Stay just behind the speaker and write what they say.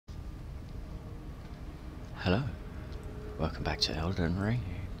Hello, welcome back to Elden Ring.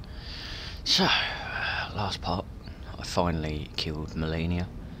 So, last part, I finally killed Melania.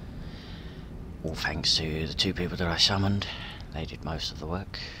 All thanks to the two people that I summoned. They did most of the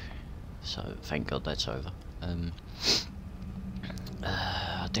work, so thank God that's over.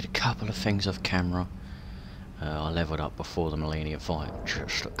 I did a couple of things off camera. I leveled up before the Melania fight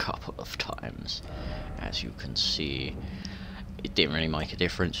just a couple of times. As you can see, it didn't really make a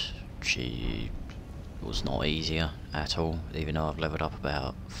difference. She was not easier at all, even though I've leveled up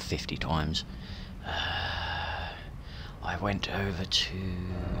about 50 times. I went over to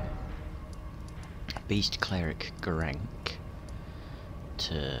Beast Cleric Garank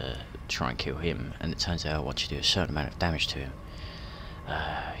to try and kill him, and it turns out once you do a certain amount of damage to him,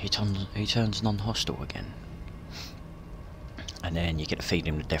 he turns non-hostile again. And then you get to feed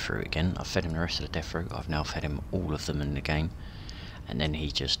him the death root again. I've fed him the rest of the death root. I've now fed him all of them in the game, and then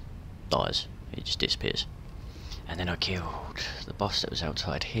he just dies. He just disappears. And then I killed the boss that was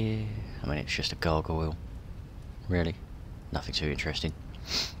outside here. I mean, it's just a gargoyle, really, nothing too interesting.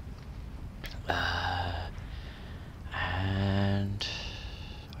 And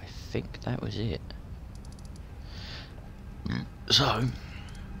I think that was it. So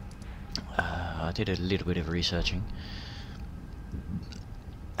I did a little bit of researching,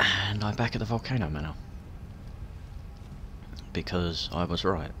 and I'm back at the volcano manor. Because I was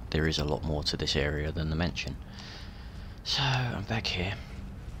right, there is a lot more to this area than the mention. So I'm back here.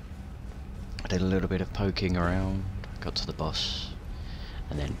 I did a little bit of poking around, got to the boss,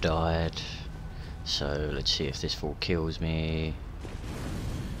 and then died. So let's see if this fall kills me.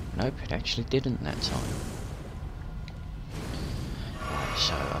 Nope, it actually didn't that time. Right,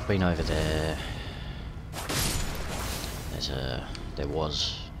 so I've been over there. There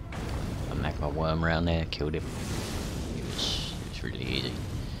was a magma worm around there, killed him. It's really easy.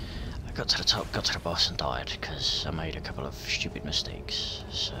 I got to the top, got to the boss and died because I made a couple of stupid mistakes.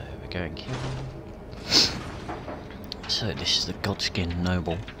 So we're going here. So this is the Godskin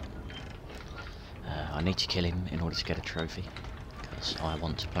Noble. I need to kill him in order to get a trophy because I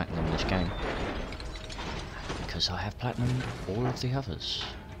want to platinum this game. Because I have platinumed all of the others.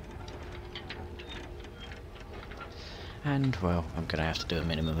 And well, I'm gonna have to do a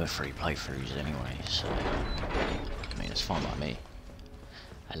minimum of 3 playthroughs anyway, so I mean, it's fine by me.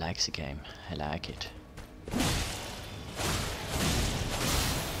 I like the game. I like it.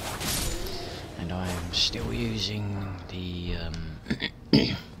 And I'm still using the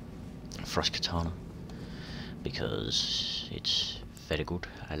Frost Katana because it's very good.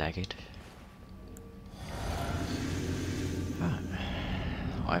 I like it.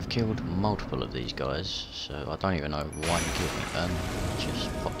 I've killed multiple of these guys, so I don't even know why he killed me.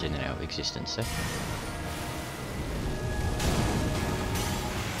 Just popped in and out of existence there.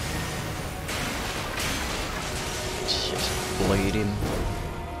 Blade him.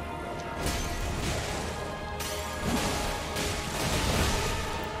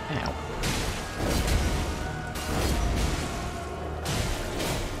 Ow.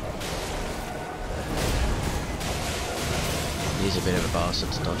 He's a bit of a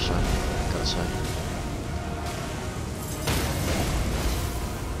bastard to dodge, though, gotta say.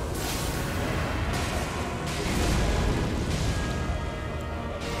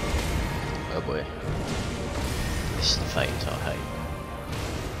 Oh boy. This is the fate I hate.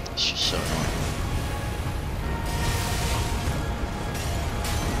 It's just so annoying.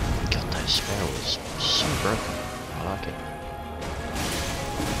 God, that spell is so broken. I like it.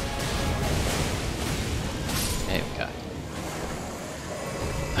 There we go.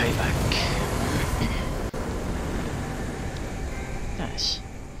 Payback. Nice.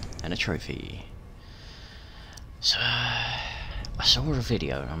 And a trophy. So, I saw a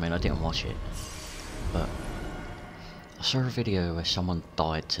video, I mean I didn't watch it, but I saw a video where someone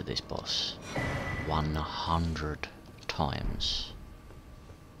died to this boss 100 times.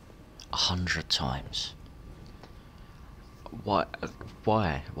 100 times. Why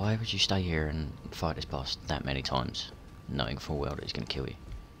would you stay here and fight this boss that many times, knowing full well that he's going to kill you?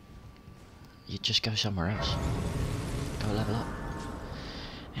 You just go somewhere else. Go level up.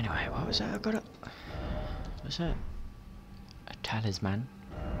 Anyway, what was that I got up? What's that? A talisman?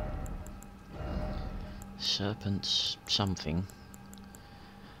 Serpent's something.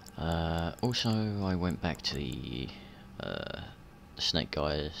 Also, I went back to the snake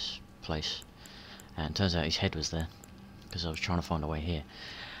guy's place, and turns out his head was there, because I was trying to find a way here.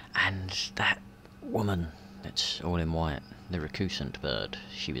 And that woman that's all in white, the recusant bird,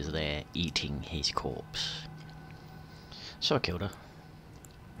 she was there eating his corpse. So I killed her.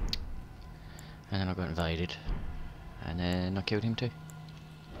 And then I got invaded. And then I killed him too.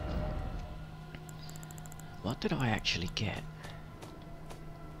 What did I actually get?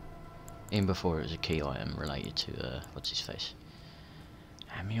 In before it was a key item related to, what's his face?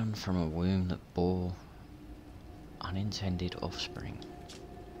 Amnion from a womb that bore unintended offspring. It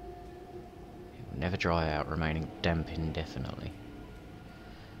will never dry out, remaining damp indefinitely.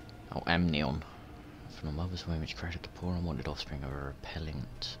 Oh, amnion. From a mother's womb which created the poor unwanted offspring of a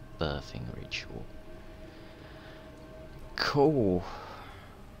repellent birthing ritual. Cool.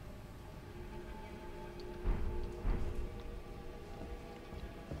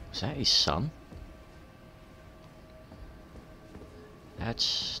 Is that his son?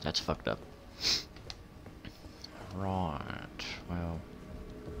 That's fucked up. Right, well,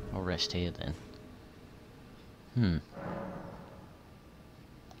 I'll rest here then.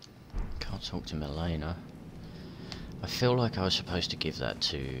 Can't talk to Milena. I feel like I was supposed to give that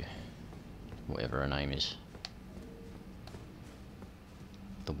to whatever her name is.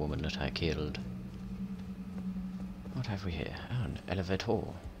 The woman that I killed. What have we here? Oh, an elevator.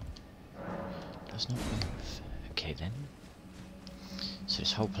 Does not move. Okay then. So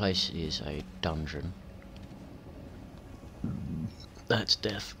this whole place is a dungeon. That's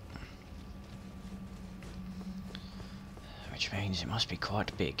death. Which means it must be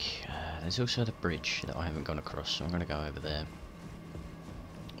quite big. There's also the bridge that I haven't gone across, so I'm going to go over there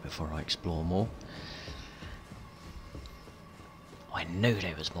before I explore more. I knew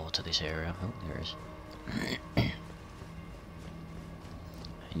there was more to this area. Oh, there is. I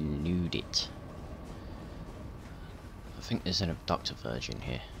knew it. I think there's an abductor virgin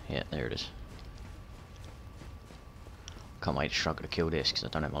here. Yeah, there it is. Can't wait to struggle to kill this because I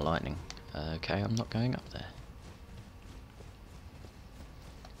don't have my lightning. Okay, I'm not going up there.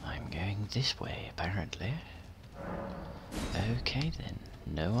 I'm going this way, apparently. Okay then.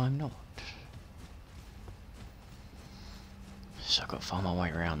 No, I'm not. So I've got to find my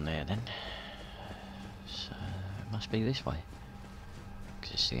way around there then. So it must be this way.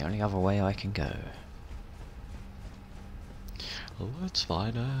 Because it's the only other way I can go. Let's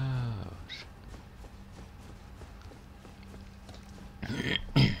find out.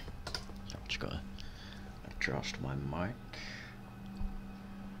 I've just got to adjust my mic.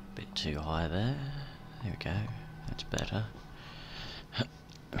 Bit too high there. There we go. That's better. Let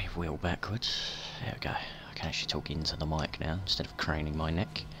me wheel backwards. There we go. I can actually talk into the mic now instead of craning my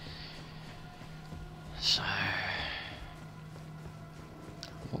neck. So,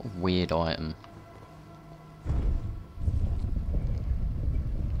 what a weird item.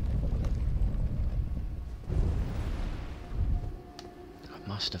 I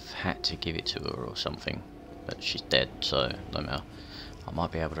must have had to give it to her or something, but she's dead, so no matter. I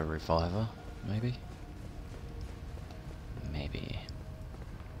might be able to revive her, maybe? Maybe.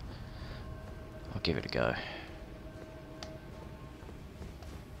 I'll give it a go.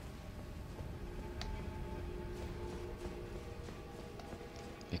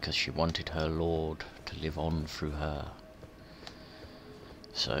 Because she wanted her lord to live on through her.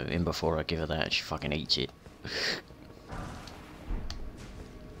 So, in before I give her that, she fucking eats it.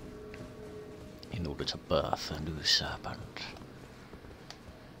 In order to birth a new serpent.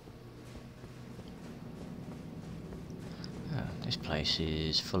 This place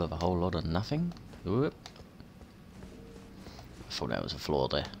is full of a whole lot of nothing. Whoop. I thought that was a floor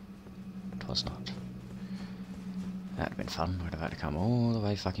there. It was not. That'd have been fun. We'd have had to come all the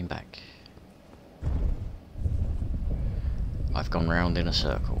way fucking back. I've gone round in a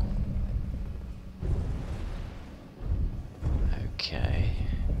circle. Okay.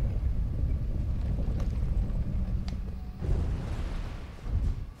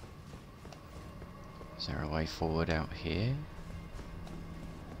 Is there a way forward out here?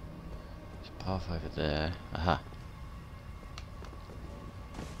 Path over there. Aha.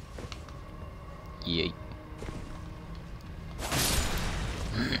 Yeet.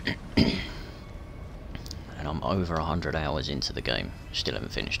 And I'm over 100 hours into the game. Still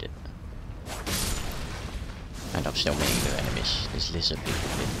haven't finished it. And I'm still meeting new enemies. There's lizard people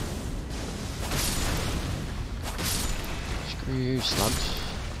here. Screw you, slugs.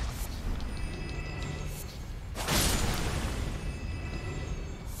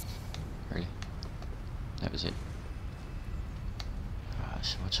 That was it.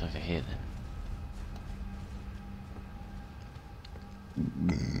 So what's over here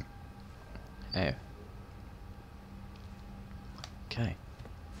then? Oh. Okay.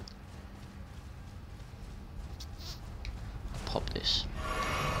 Pop this.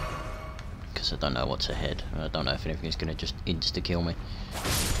 Because I don't know what's ahead. I don't know if anything's going to just insta-kill me.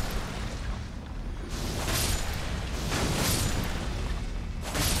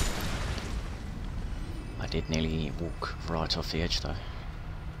 I did nearly walk right off the edge though.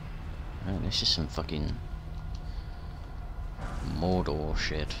 Oh, this is some fucking Mordor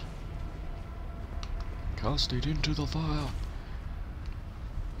shit. Cast it into the fire.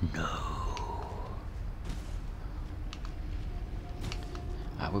 No.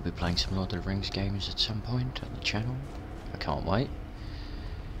 I will be playing some Lord of the Rings games at some point on the channel. I can't wait.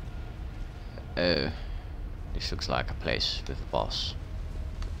 Oh, this looks like a place with a boss.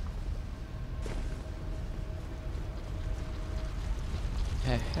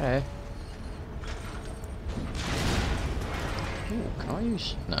 Hey, hello. Ooh, can I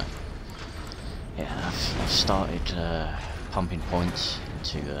use? No. Yeah, I've started pumping points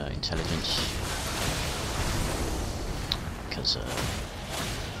into intelligence because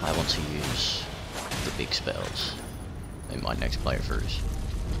I want to use the big spells in my next playthroughs.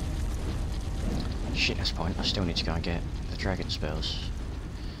 Shit, that's the point. I still need to go and get the dragon spells.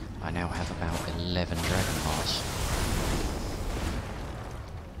 I now have about 11 dragon hearts.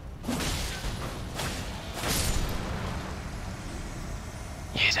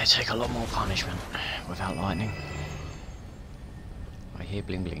 Yeah, they take a lot more punishment without lightning. I hear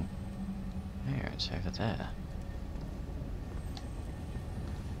bling bling. There, it's over there.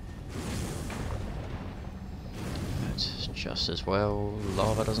 That's just as well.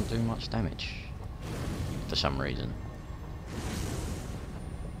 Lava doesn't do much damage. For some reason.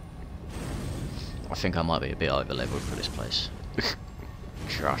 I think I might be a bit over leveled for this place.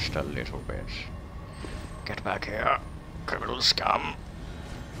 Just a little bit. Get back here, criminal scum.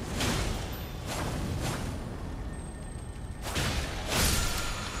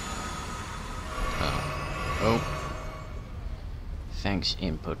 Oh. Thanks,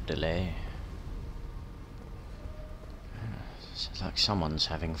 input delay. Sounds like someone's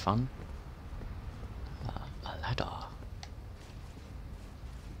having fun. A ladder.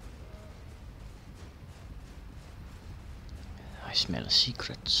 I smell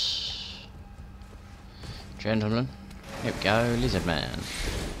secrets. Gentlemen, here we go, lizard man.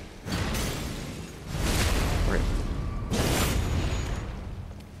 Rip.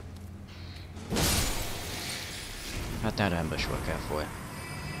 How'd that ambush work out for you?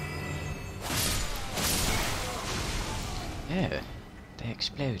 Yeah, they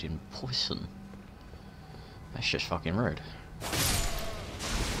explode in poison. That's just fucking rude.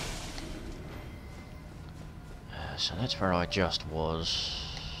 So that's where I just was.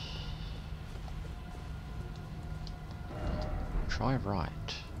 Try right.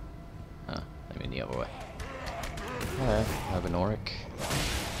 I mean the other way. Hello, Urbanoric.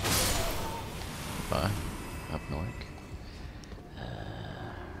 Goodbye, Urbanoric.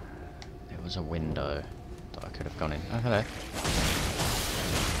 There was a window that I could have gone in. Oh, hello.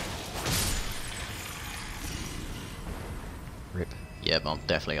 Rip. Yep, I'm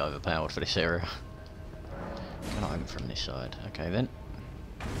definitely overpowered for this area. Can I open from this side? Okay then.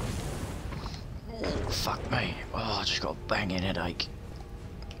 Oh, fuck me. Oh, I just got a banging headache.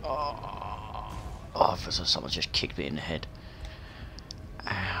 Oh, I feel like someone just kicked me in the head.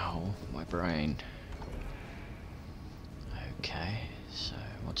 Ow, my brain. Okay, so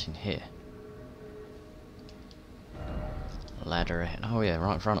what's in here? Ladder ahead. Oh yeah,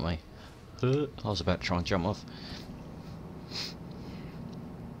 right in front of me. I was about to try and jump off.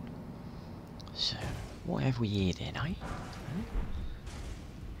 So, what have we here then, eh?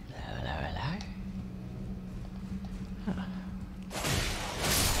 Hello, hello, hello. Huh.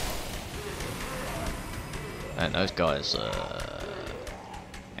 And those guys are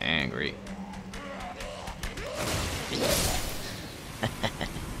angry.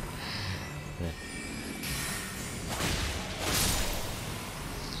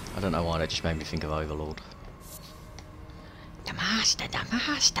 I don't know why that just made me think of Overlord. The master, the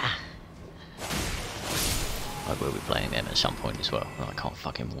master. I will be playing them at some point as well. I can't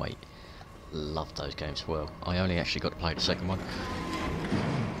fucking wait. Love those games as well. I only actually got to play the second one,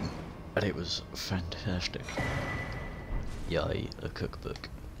 but it was fantastic. Yay, a cookbook.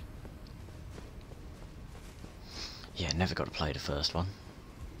 Yeah, never got to play the first one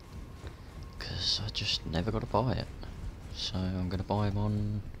because I just never got to buy it. So I'm going to buy them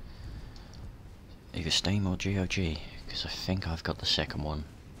on either Steam or GOG because I think I've got the second one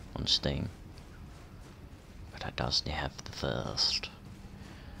on Steam. But I doesn't have the first.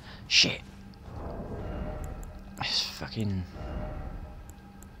 Shit. It's fucking...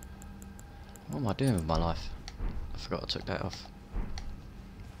 What am I doing with my life? I forgot I took that off.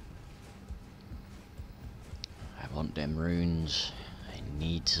 I want them runes. I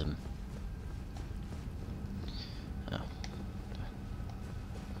need them. Oh.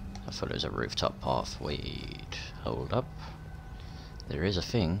 I thought it was a rooftop path. Wait. Hold up. There is a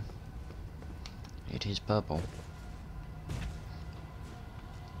thing. It is purple.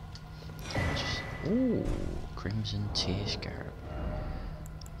 Ooh, Crimson Tear Scarab.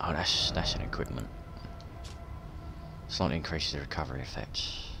 Oh, that's an equipment. Slightly increases the recovery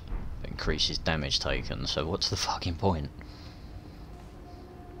effects. But increases damage taken, so what's the fucking point?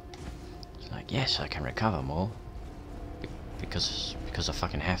 It's like, yes, I can recover more. Because I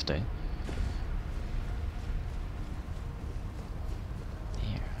fucking have to.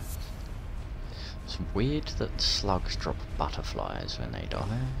 Here. It's weird that slugs drop butterflies when they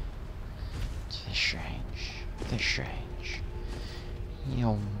die. It's very strange. Very strange.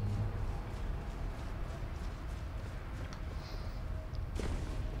 Yum.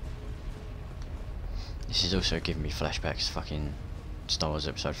 This is also giving me flashbacks to fucking Star Wars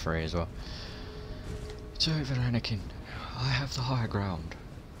Episode 3 as well. It's over, Anakin. I have the higher ground.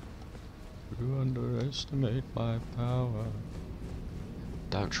 You underestimate my power.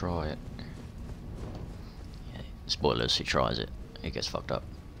 Don't try it. Yeah, spoilers, he tries it. He gets fucked up.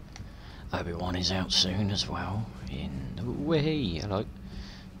 Obi-Wan is out soon as well. In way, hello.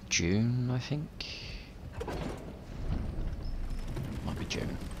 June, I think. Might be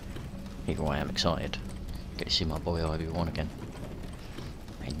June. Either way, I'm excited. Get to see my boy Obi-Wan again.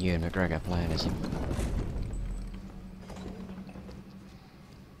 And Ewan McGregor playing as him.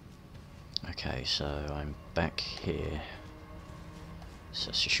 Okay, so I'm back here. So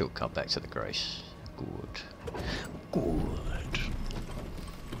it's a shortcut back to the Grace. Good. Good.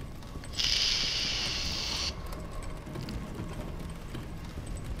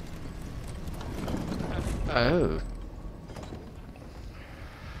 Oh.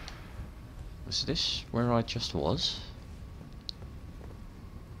 Was this where I just was?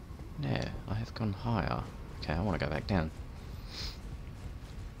 No, I have gone higher. Okay, I want to go back down.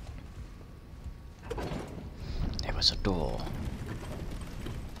 There was a door.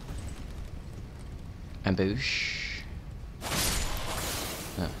 Ambush.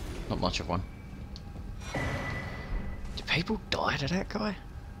 Not much of one. Did people die to that guy?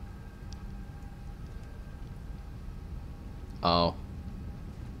 Oh.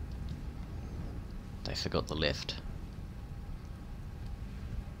 They forgot the lift.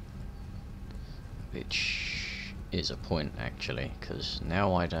 Which is a point, actually, because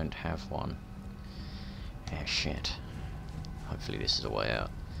now I don't have one. Ah, shit. Hopefully this is a way out.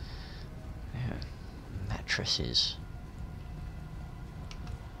 Yeah. Mattresses.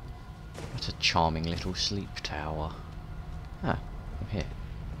 What a charming little sleep tower. Ah, I'm here.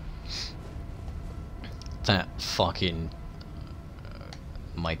 That fucking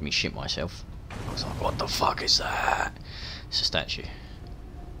made me shit myself. I was like, what the fuck is that? It's a statue.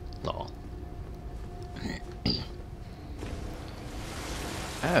 Lol.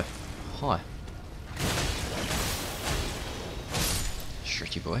 Oh, hi.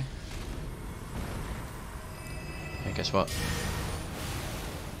 Shitty boy. Hey, guess what?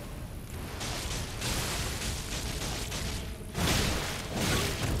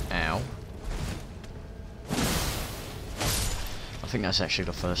 Ow. I think that's actually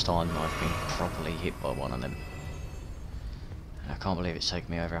the first time I've been properly hit by one of them. And I can't believe it's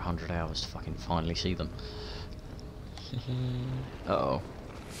taken me over 100 hours to fucking finally see them. Uh-oh.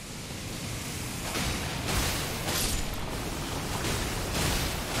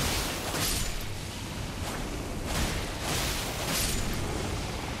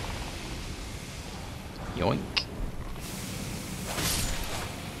 Yoink.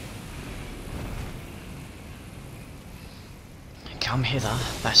 Come hither,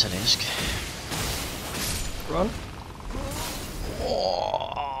 basilisk. Run.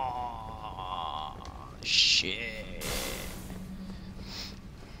 Oh, shit.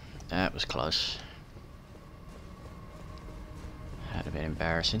 That was close. Had a bit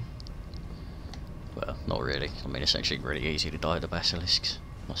embarrassing. Well, not really. I mean, it's actually really easy to die to basilisks.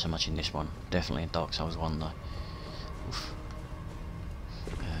 Not so much in this one. Definitely in Dark Souls 1 though. Oof.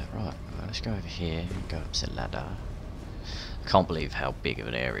 Right, well, let's go over here and go up the ladder. I can't believe how big of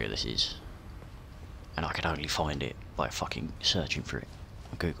an area this is. And I could only find it by fucking searching for it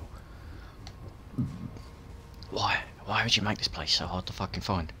on Google. Why? Why would you make this place so hard to fucking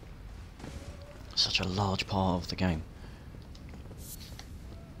find? Such a large part of the game.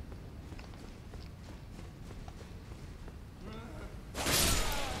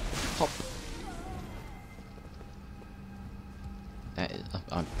 Hop. That is,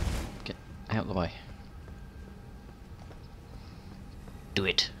 get out of the way. Do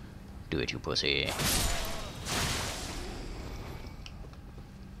it. Do it, you pussy.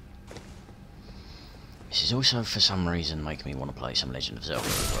 This is also, for some reason, making me want to play some Legend of Zelda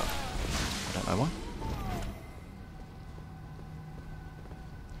as well. I don't know why.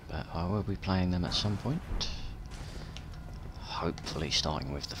 But I will be playing them at some point. hopefully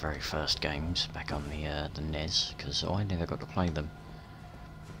starting with the very first games back on the NES, because I never got to play them.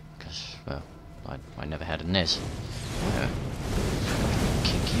 Because, well, I never had a NES. Yeah.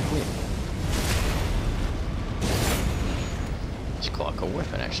 Kinky whip. It's quite a cool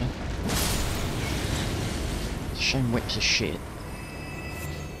weapon, actually. It's a shame whips are shit.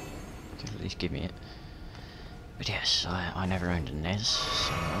 Could at least give me it. But yes, I never owned a NES,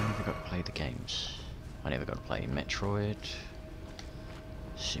 so I never got to play the games. I never got to play Metroid,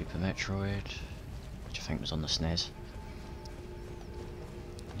 Super Metroid, which I think was on the SNES.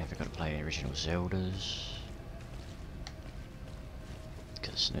 Never got to play the original Zeldas,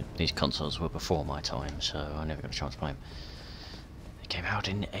 because these consoles were before my time, so I never got a chance to play them. They came out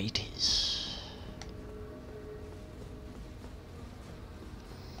in the 80s.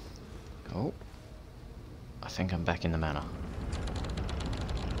 Oh, I think I'm back in the manor.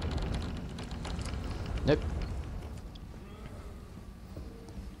 Nope.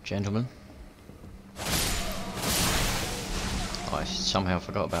 Gentlemen. I somehow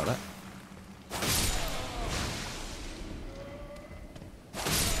forgot about that.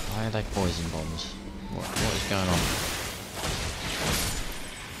 Why are they poison bombs? What is going on?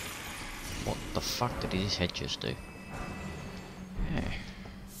 What the fuck did his head just do? Yeah.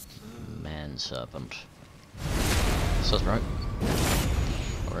 Man serpent. So that's right.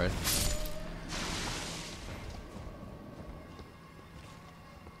 Alright.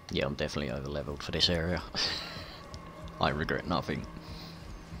 Yeah, I'm definitely over leveled for this area. I regret nothing.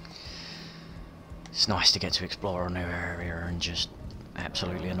 It's nice to get to explore a new area and just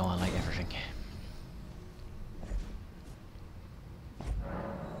absolutely annihilate everything.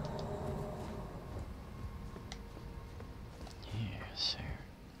 Yeah, so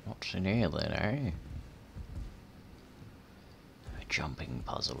what's in here then, eh? A jumping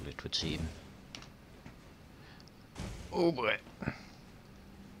puzzle, it would seem. Oh boy.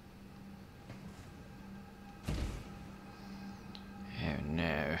 Oh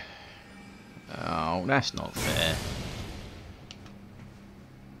no. Oh, that's not fair.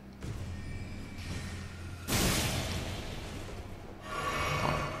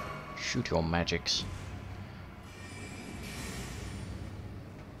 Oh, shoot your magics.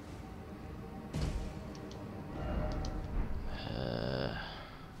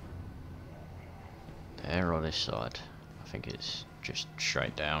 There or this side? I think it's just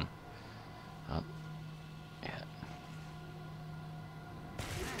straight down. Up. Yeah.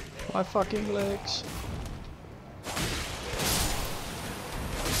 My fucking legs.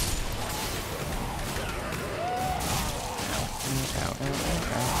 Ow, ow, ow,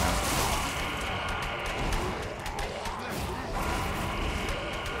 ow, ow.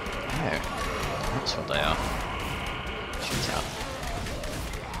 Oh, that's what they are. Shoot out.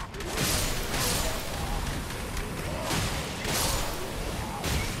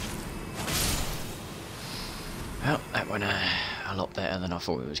 Well, that went a lot better than I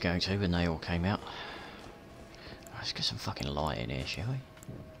thought it was going to when they all came out. Let's get some fucking light in here, shall we?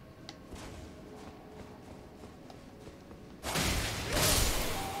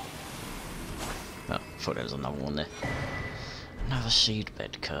 Oh, I thought there was another one there. Another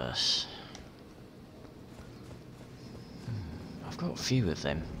seedbed curse. I've got a few of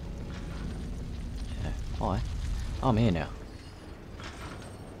them. Yeah, hi. I'm here now.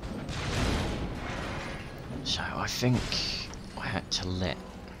 So I think I had to let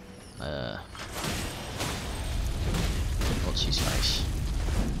what's his face?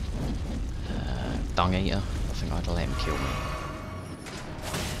 Dung Eater. I think I had to let him kill me.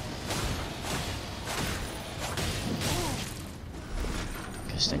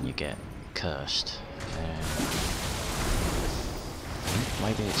 Because then you get cursed.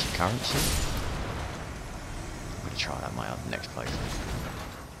 Maybe it's a currency? I'm gonna try that on my next playthrough.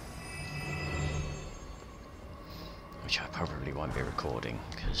 Which I probably won't be recording,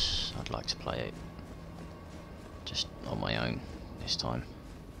 because I'd like to play it just on my own this time.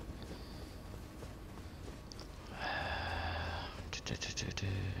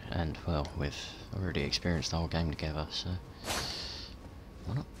 And, well, we've already experienced the whole game together, so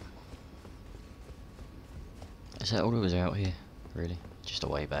why not? Is that all that was out here, really? Just a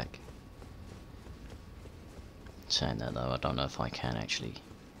way back? Saying that though, I don't know if I can actually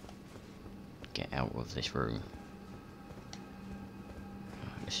get out of this room.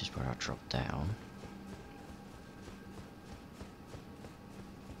 This is where I drop down.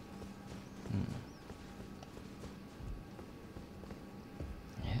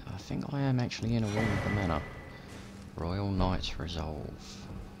 Yeah, I think I am actually in a wing of the manor. Royal Knight's Resolve.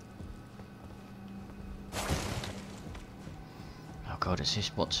 Oh god, is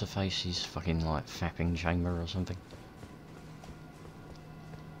this what's her face's fucking like fapping chamber or something?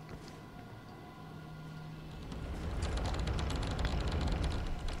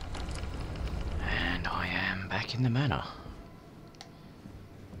 back in the manor.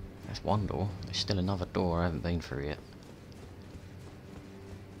 That's one door. There's still another door I haven't been through yet.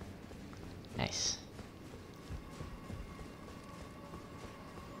 Nice.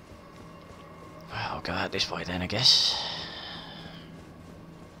 Well, I'll go out this way then, I guess.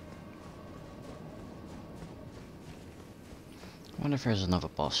 I wonder if there's another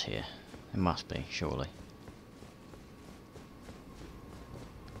boss here. There must be, surely.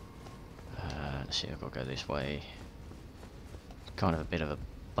 Let's see, I've got to go this way. Kind of a bit of a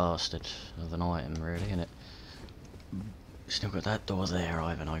bastard of an item, really, isn't it? Still got that door there I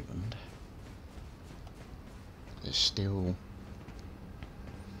haven't opened. There's still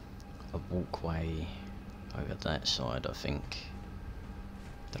a walkway over that side, I think,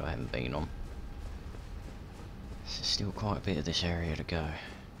 that I haven't been on. There's still quite a bit of this area to go.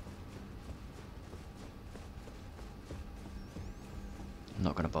 I'm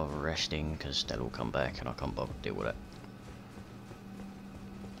not going to bother resting because they'll all come back and I can't bother to deal with it.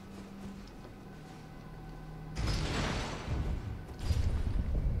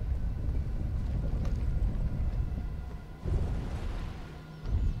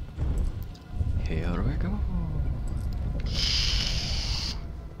 Here we go.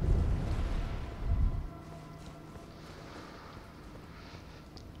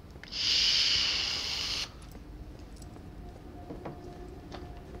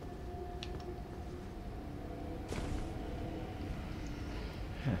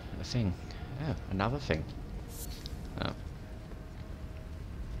 A thing. Oh, another thing. Oh.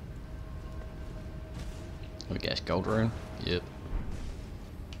 I guess gold rune? Yep.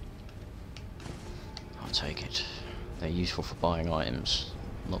 I'll take it. They're useful for buying items.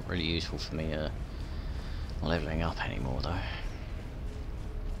 Not really useful for me leveling up anymore though.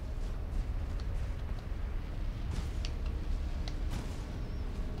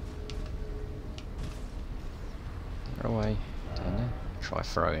 Throw away. Down there. Try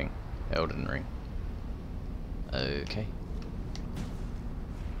throwing. Elden ring. Okay.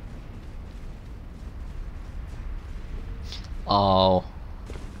 Oh.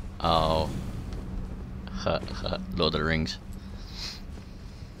 Oh. Lord of the Rings.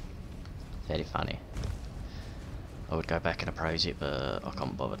 Very funny. I would go back and appraise it, but I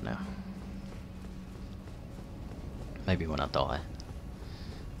can't be bothered now. Maybe when I die,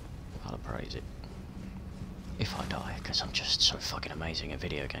 I'll appraise it. If I die, because I'm just so fucking amazing at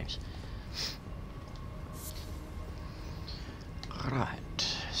video games.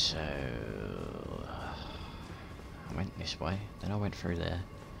 Right, so I went this way, then I went through there,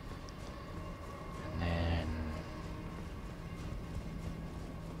 and then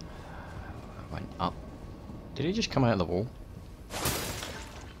I went up. Did he just come out of the wall?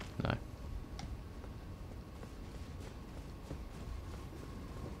 No.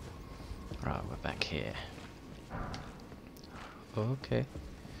 Right, we're back here. Okay.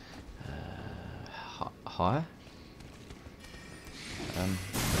 Higher?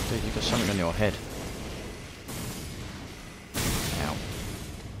 Dude, you got something on your head. Ow.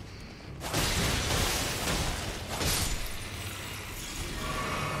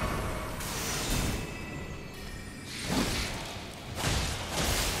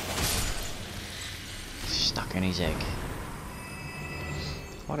 Stuck in his egg.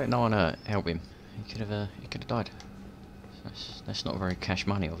 Why didn't no one help him? He could have died. That's not very cash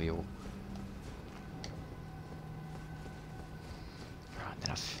money of you all. Right,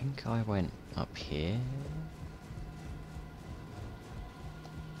 then I think I went up here.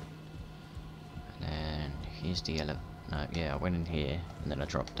 And then here's the no, yeah, I went in here and then I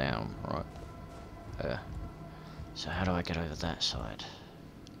dropped down, right. So how do I get over that side?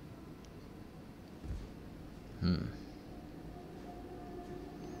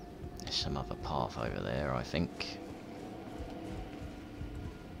 There's some other path over there, I think.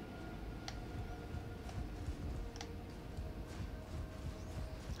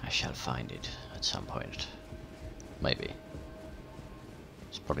 I shall find it at some point. Maybe.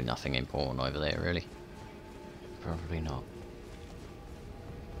 There's probably nothing important over there, really. Probably not.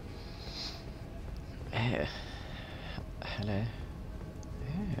 Hello.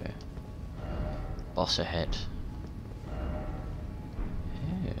 Boss ahead.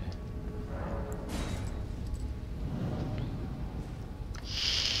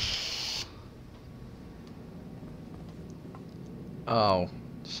 Oh,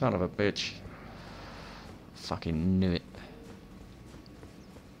 son of a bitch. Fucking knew it.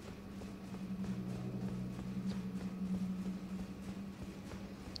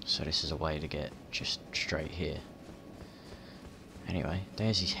 So this is a way to get just straight here. Anyway,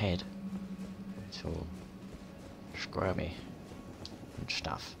 there's his head. It's all squirmy and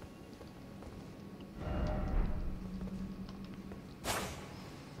stuff.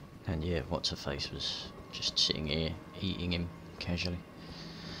 And yeah, what's-her-face was just sitting here, eating him casually.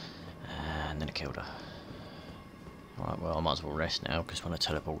 And then it killed her. Right, well, I might as well rest now, because when I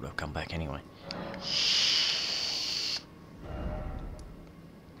teleport, I'll come back anyway.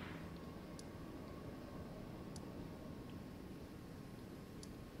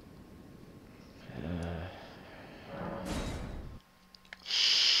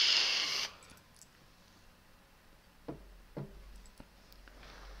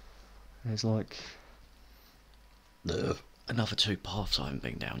 There's like another 2 paths I haven't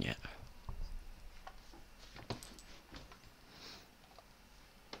been down yet.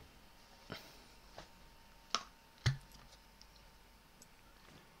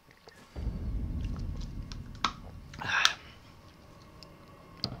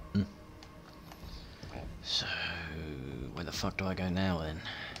 So, where the fuck do I go now then?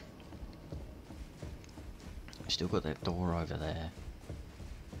 Still got that door over there.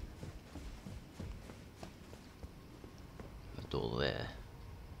 The door there.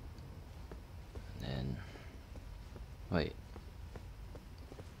 And then... wait.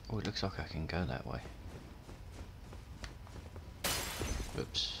 Oh, it looks like I can go that way.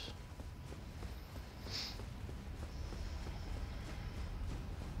 Oops.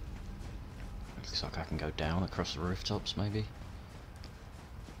 Looks like I can go down across the rooftops, maybe.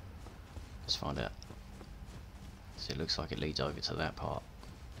 Let's find out. So it looks like it leads over to that part,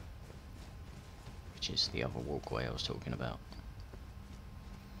 which is the other walkway I was talking about.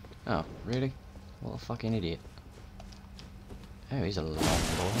 Oh, really? What a fucking idiot. Oh, he's a long boy.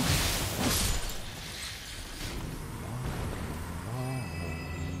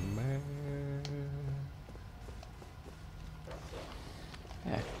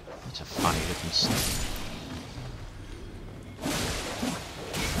 Yeah, that's a funny looking snake.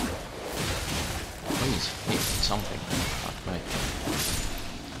 Please hit something. Fuck me.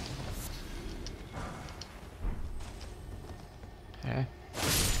 Yeah.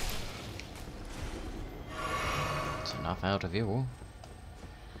 That's enough out of you all.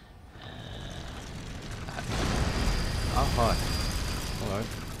 Oh, hi. Hello.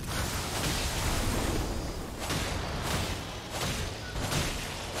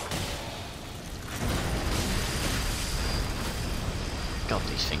 God,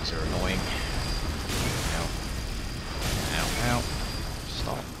 these things are annoying. Ow. Ow, ow.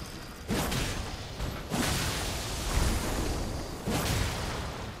 Stop.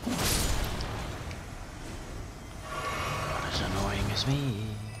 Not as annoying as me.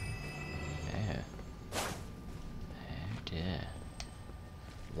 Yeah. Oh dear.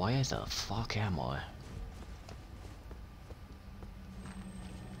 Where the fuck am I?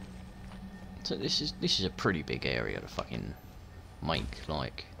 So this is a pretty big area to fucking make,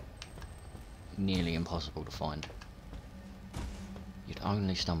 like, nearly impossible to find. You'd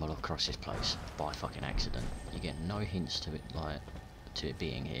only stumble across this place by fucking accident. You get no hints to it, like, to it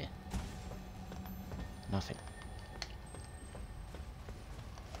being here. Nothing.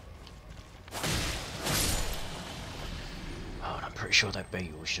 Oh, and I'm pretty sure that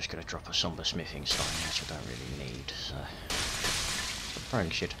beetle was just gonna drop a somber smithing stone, which I don't really need, so... throwing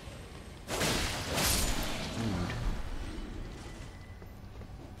shit. Rude.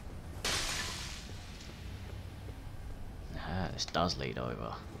 Ah, this does lead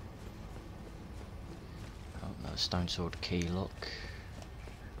over. Oh, another stone sword key lock.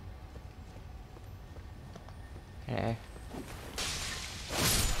 Yeah.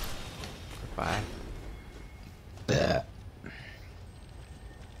 Goodbye. Bleh.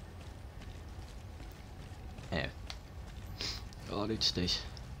 Yeah. Oh, it's this.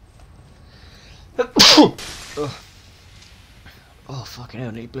 Oh. Oh, fucking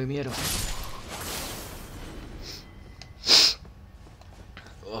hell, nearly blew me head off.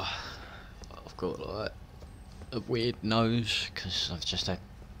 Oh, I've got like a weird nose because I've just had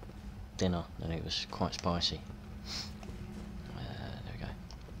dinner and it was quite spicy. There we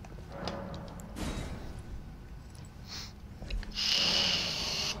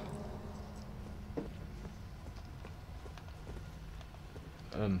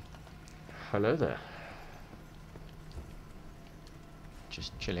go. Hello there.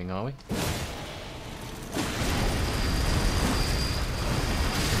 Just chilling, are we?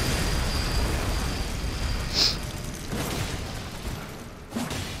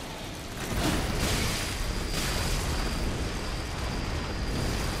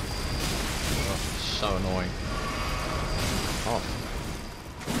 So annoying. Oh.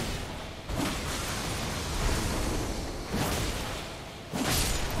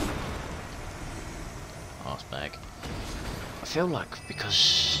 Arse bag. I feel like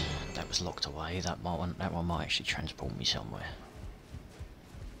because that was locked away, that one might actually transport me somewhere.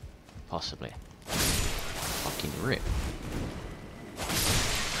 Possibly. Fucking rip.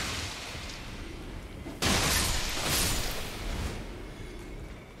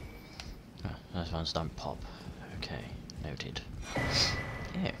 Oh, those ones don't pop. Okay, noted.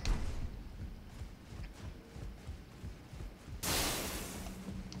 Yeah.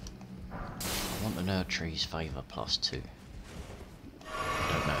 I want the nerd tree's favour +2.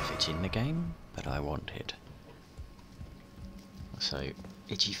 I don't know if it's in the game, but I want it. So,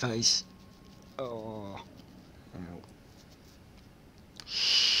 itchy face. Oh. Ow.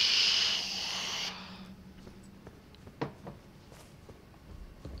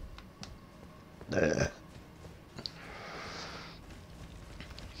 There.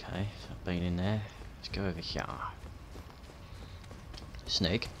 Okay, so I've been in there. Let's go over here.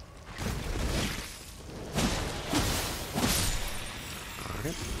 Snake.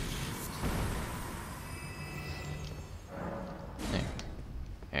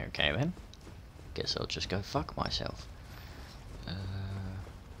 Okay then. Guess I'll just go fuck myself. I'm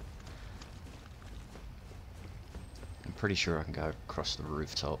pretty sure I can go across the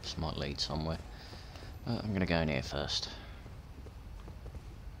rooftops. Might lead somewhere. I'm gonna go in here first.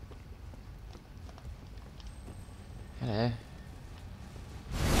 Hello.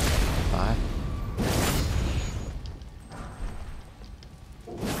 Bye.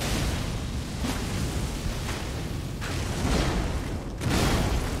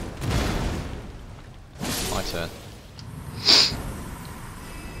 My turn.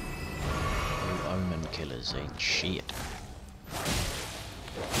 You omen killers ain't shit.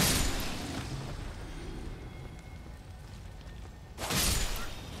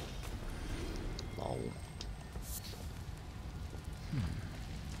 Lol.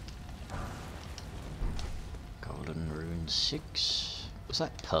 Golden Rune 6. Was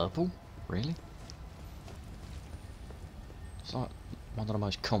that purple? Really? It's like one of the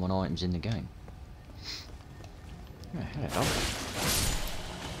most common items in the game. Yeah, hello dog.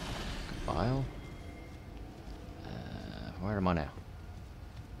 Goodbye. Where am I now?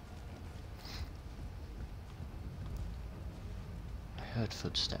 I heard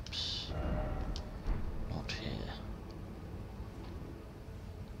footsteps. Not here.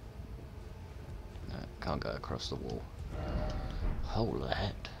 No, can't go across the wall. Hold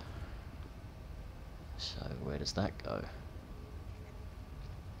that. So where does that go?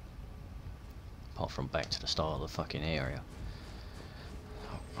 Apart from back to the start of the fucking area.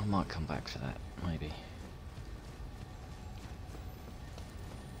 I might come back for that, maybe.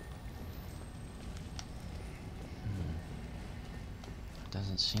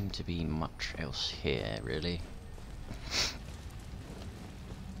 Doesn't seem to be much else here, really.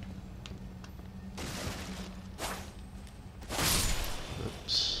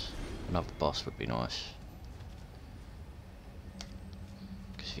 Oops. Another boss would be nice.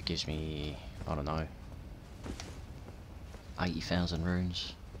 Because if it gives me, I don't know, 80,000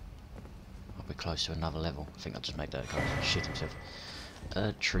 runes, I'll be close to another level. I think I'll just make that guy shit himself.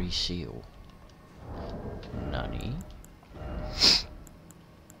 A tree seal. Nani? Is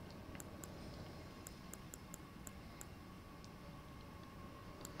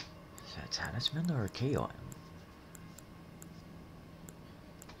that a talisman or a key item?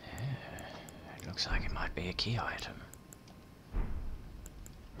 Yeah, it looks like it might be a key item.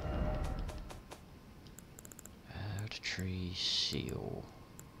 Tree seal.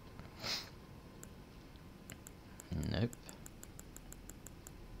 Nope.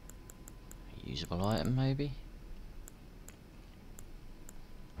 A usable item, maybe?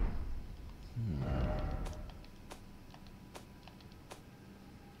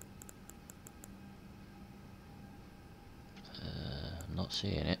 Not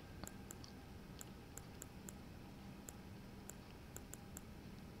seeing it.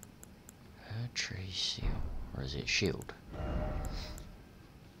 A tree seal. Or is it shield?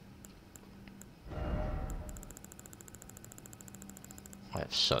 I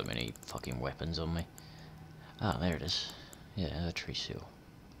have so many fucking weapons on me. Ah, there it is. Yeah, a tree seal.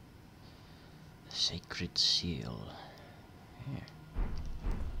 Sacred seal. Yeah.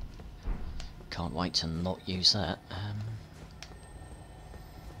 Can't wait to not use that.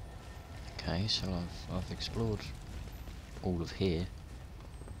 Okay, so I've explored all of here.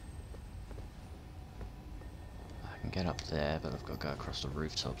 I can get up there, but I've got to go across the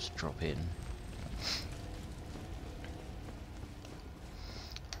rooftops to drop in.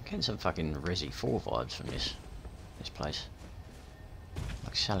 I'm getting some fucking Resi 4 vibes from this place.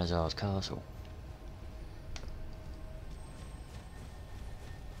 Like Salazar's castle.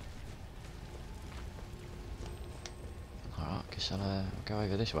 Alright, guess I'll go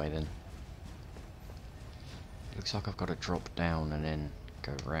over this way then. Looks like I've got to drop down and then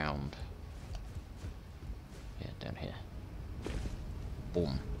Go round. Yeah, down here.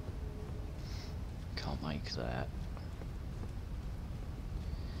 Boom. Can't make that.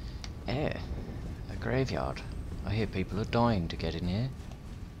 Eh, a graveyard. I hear people are dying to get in here.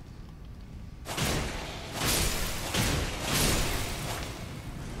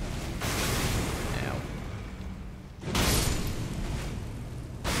 Ow.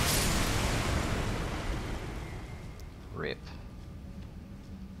 Rip.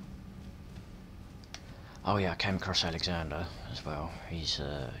 Oh yeah, I came across Alexander as well. He's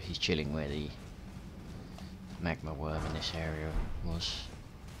chilling where the magma worm in this area was.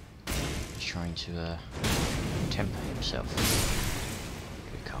 He's trying to temper himself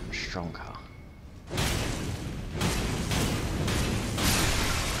to become stronger.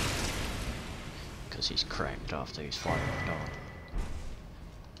 Because he's cracked after his fight with Dawn.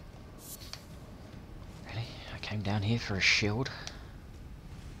 Really? I came down here for a shield?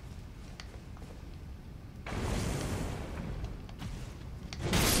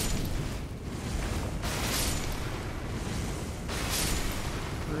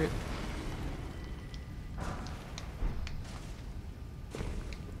 Rip.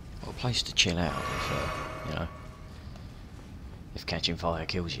 What a place to chill out if, you know, if catching fire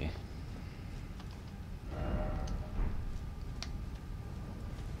kills you.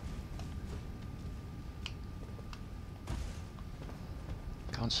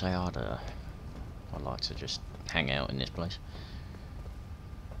 Can't say I'd like to just hang out in this place.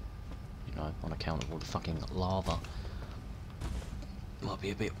 You know, on account of all the fucking lava. Might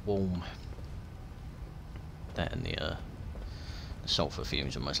be a bit warm. That and the sulfur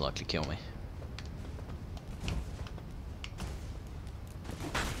fumes will most likely kill me.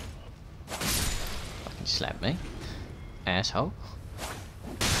 Fucking slap me, asshole.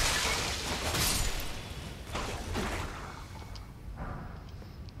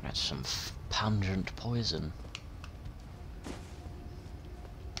 That's some pungent poison.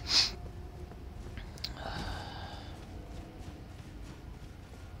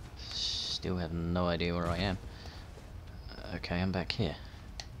 Still have no idea where I am. Okay, I'm back here.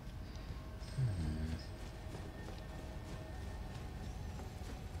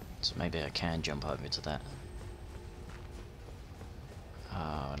 So maybe I can jump over to that.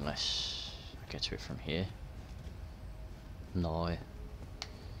 Unless I get to it from here. No.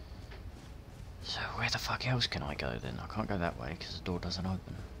 So where the fuck else can I go then? I can't go that way because the door doesn't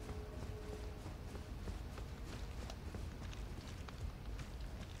open.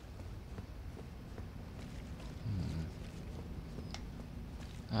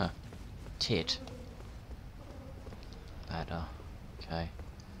 Ah, tit. Ladder. Okay.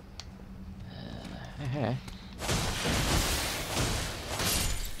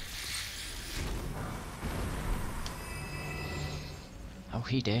 Oh,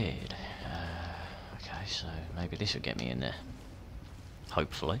 he did. Okay, so maybe this will get me in there.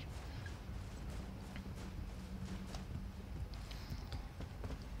 Hopefully.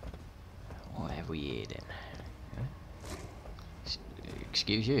 What have we here then?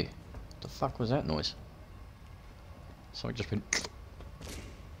 Excuse you. The fuck was that noise? Something just went.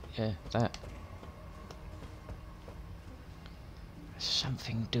 Yeah, that.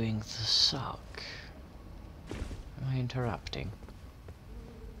 Something doing the suck. Am I interrupting?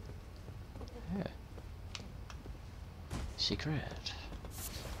 Yeah. Secret.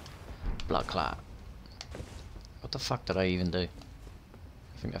 Blood clot. What the fuck did I even do? I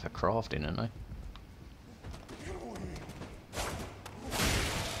think I've had crafting, didn't I?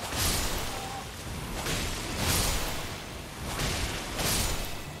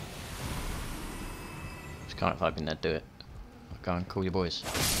 Can't if I've been there, do it. Go and call your boys.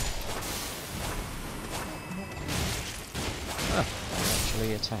 Ah,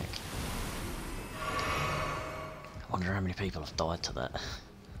 actually attack. I wonder how many people have died to that.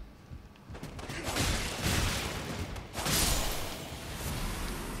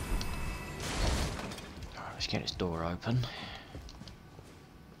 Alright, let's get this door open.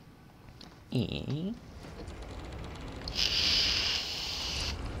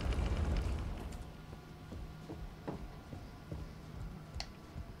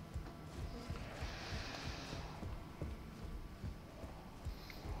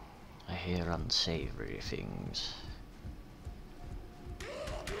 Hear unsavory things.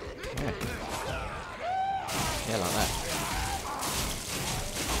 Yeah. Yeah, like that.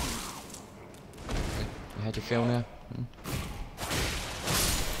 How do you feel now?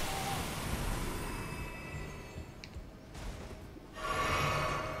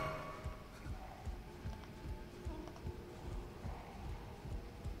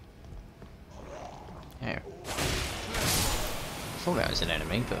 thought that was an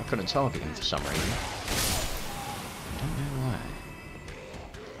enemy, but I couldn't target him for some reason. I don't know why.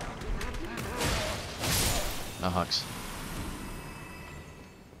 No hugs.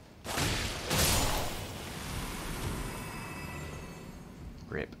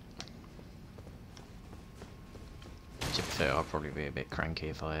 Rip. To be fair, I'd probably be a bit cranky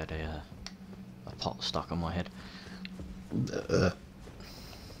if I had a pot stuck on my head.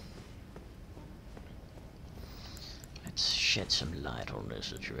 Let's shed some light on this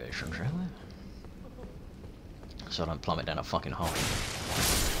situation, shall we? So I don't plummet down a fucking hole.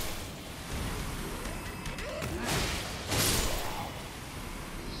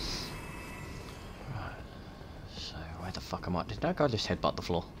 Right. So where the fuck am I? Did that guy just headbutt the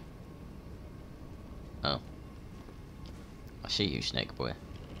floor? Oh. I see you, snake boy.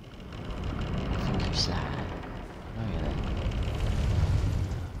 I think you slide. I know you're there.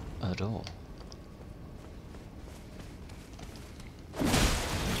 A door.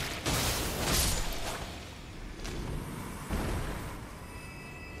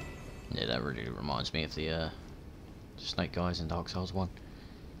 Yeah, that really reminds me of the snake guys in Dark Souls 1.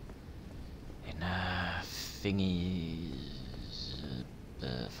 In Thingy's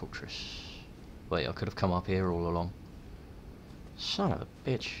fortress. Wait, I could have come up here all along. Son of a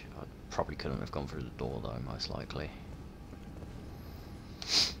bitch. I probably couldn't have gone through the door though, most likely.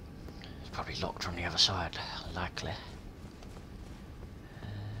 It's probably locked from the other side, likely.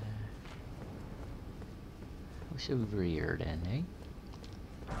 What's over here then, eh?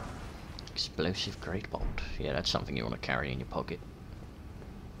 Explosive great bolt. Yeah, that's something you want to carry in your pocket.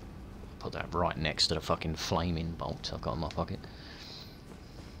 Put that right next to the fucking flaming bolt I've got in my pocket.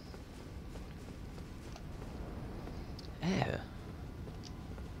 Oh.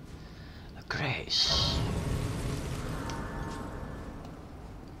 A grace.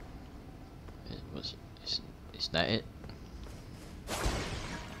 Is that it?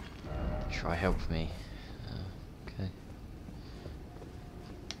 Try help me. Okay.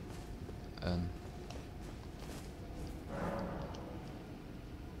 I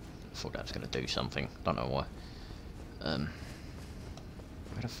thought that was gonna do something. Don't know why. Where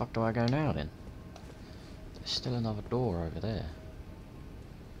the fuck do I go now then? There's still another door over there.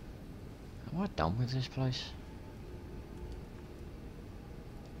 Am I done with this place?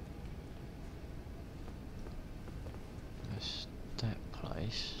 That's that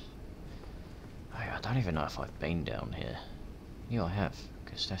place. Hey, I don't even know if I've been down here. Yeah, I have,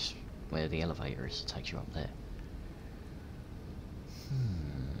 because that's where the elevator is. It takes you up there.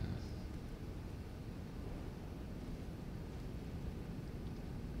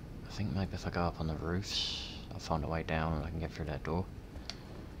 I think maybe if I go up on the roofs, I'll find a way down and I can get through that door.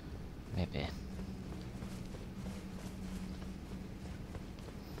 Maybe.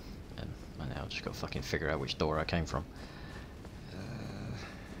 And now I've just got to fucking figure out which door I came from.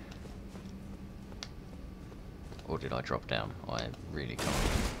 Or did I drop down? I really can't.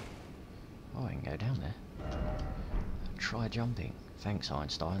 Oh, I can go down there. Try jumping. Thanks,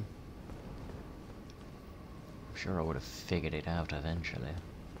 Einstein. I'm sure I would have figured it out eventually.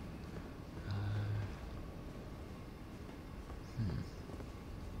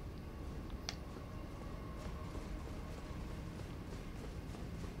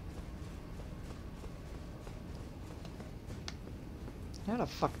 How the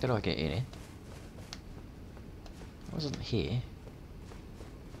fuck did I get in here? I wasn't here.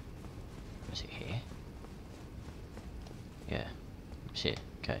 Was it here? Yeah, it's here.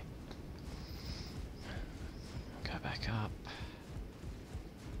 Okay. Go back up.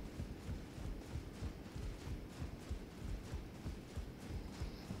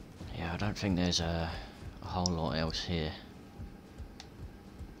 Yeah, I don't think there's a whole lot else here.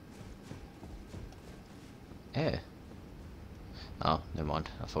 Yeah. Oh, never mind.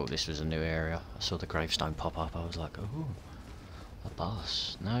 I thought this was a new area. I saw the gravestone pop up. I was like, oh, a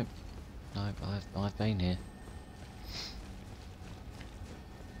boss. Nope. Nope, I've been here.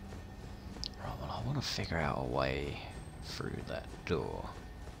 Right, well, I want to figure out a way through that door.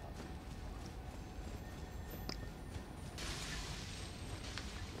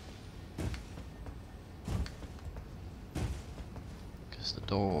 Because the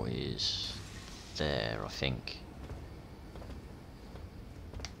door is there, I think.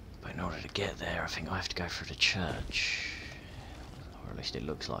 But in order to get there, I think I have to go through the church. Or at least it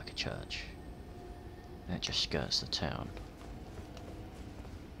looks like a church. And it just skirts the town.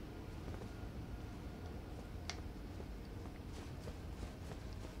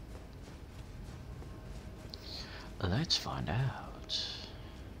 Let's find out.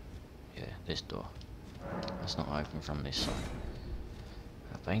 Yeah, this door. It's not open from this side.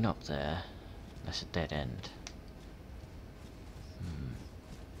 I've been up there. That's a dead end.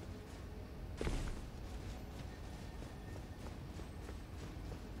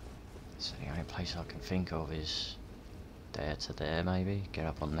 So the only place I can think of is there to there, maybe. Get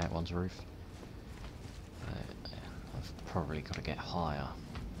up on that one's roof. I've probably got to get higher.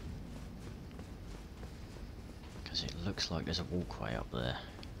 Because it looks like there's a walkway up there.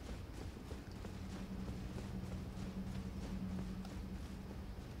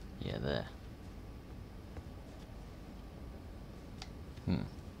 Yeah, there.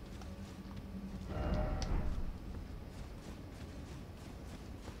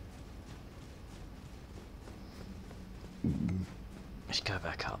 Let's go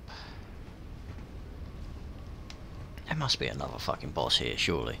back up. There must be another fucking boss here,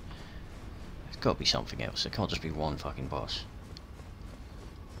 surely. There's got to be something else. There can't just be one fucking boss.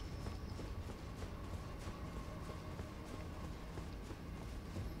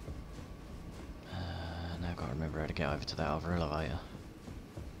 Now I've got to remember how to get over to that other elevator.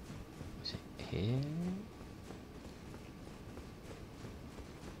 Is it here?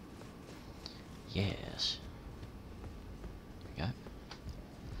 Yes. There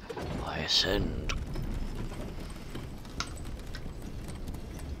we go. I ascend.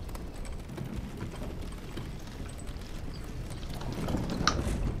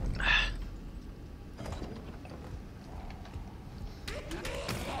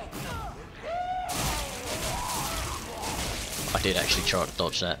 I did actually try to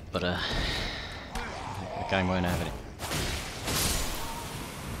dodge that, but the game won't have it.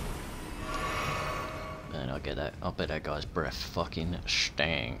 And I get that. I bet that guy's breath fucking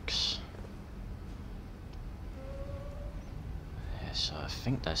stinks. Yeah, so I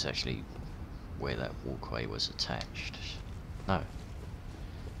think that's actually where that walkway was attached. No,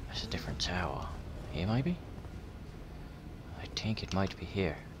 that's a different tower. Here, maybe? I think it might be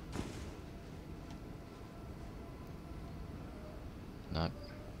here. No.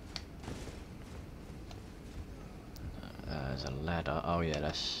 There's a ladder. Oh yeah,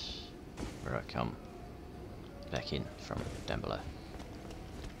 that's where I come back in from down below.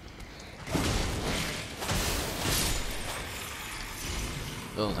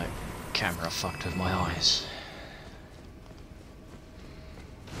 Oh, that camera fucked with my eyes.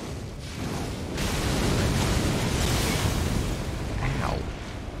 Ow.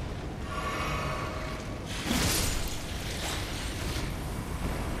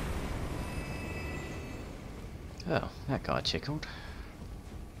 Oh, that guy tickled.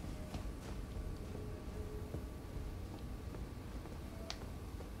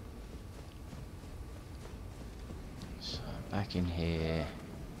 So, back in here.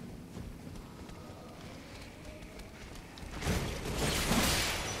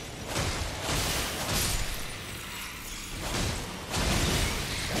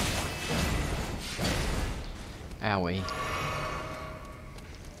 Owie.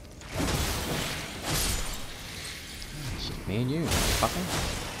 Me and you, fucker.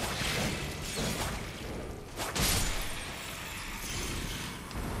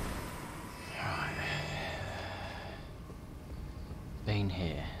 Right. Been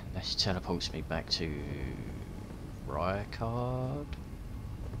here. This teleports me back to Rycard.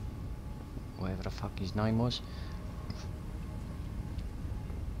 Whatever the fuck his name was.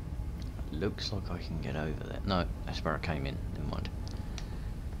 Looks like I can get over there. No, that's where I came in. Never mind.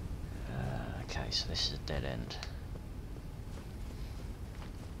 Okay, so this is a dead end.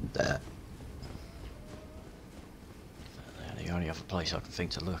 There. The only other place I can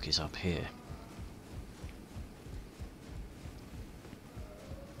think to look is up here.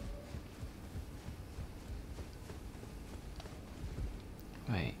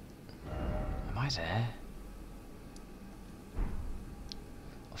 Wait, am I there?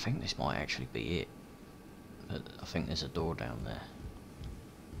 I think this might actually be it, but I think there's a door down there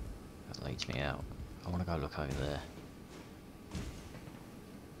that leads me out. I want to go look over there.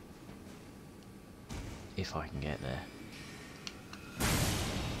 If I can get there.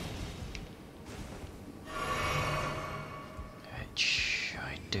 Which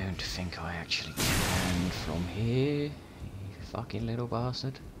I don't think I actually can from here, you fucking little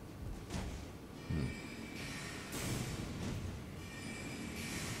bastard.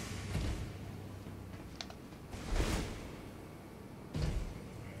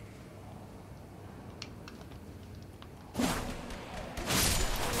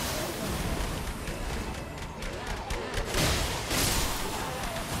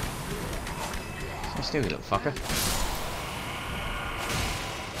 Still, you little fucker.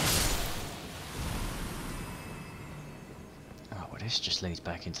 Oh, well, this just leads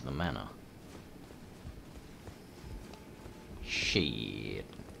back into the manor. Shit.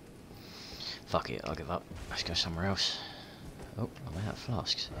 Fuck it, I'll give up. Let's go somewhere else. Oh, I'm out of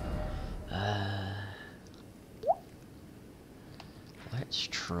flasks. Let's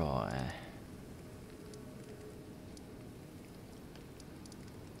try.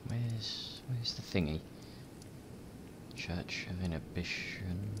 Where's the thingy? Church of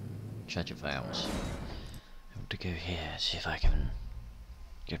Inhibition, Church of Vows. I want to go here, see if I can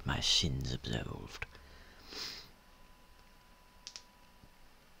get my sins absolved.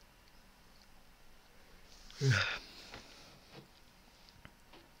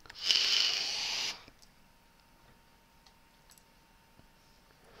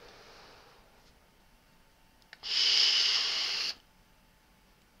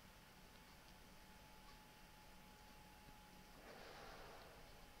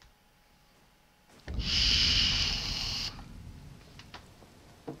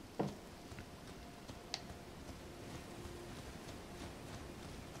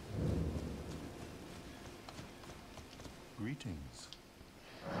 Greetings.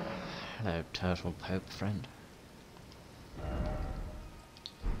 Hello, Turtle Pope friend. Got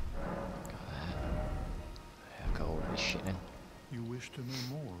that. I've got all this shit in. You wish to know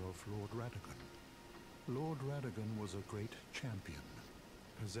more of Lord Radagon. Lord Radagon was a great champion,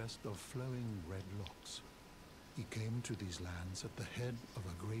 possessed of flowing red locks. He came to these lands at the head of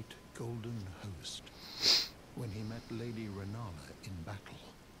a great golden host. When he met Lady Renala in battle,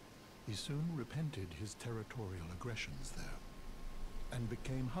 he soon repented his territorial aggressions there, and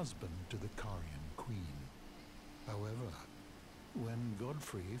became husband to the Carian queen. However, when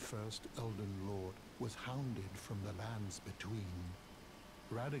Godfrey, first Elden Lord, was hounded from the lands between,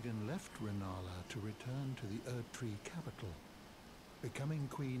 Radagon left Renala to return to the Erdtree capital, becoming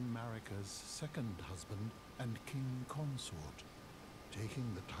Queen Marika's second husband and king consort,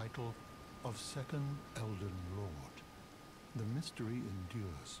 taking the title of Second Elden Lord. The mystery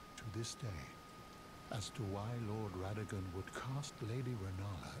endures to this day as to why Lord Radagon would cast Lady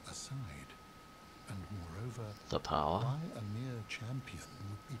Renala aside, and moreover, The power. why a mere champion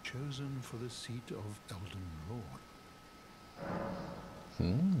would be chosen for the seat of Elden Lord.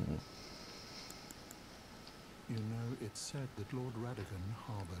 You know, it's said that Lord Radagon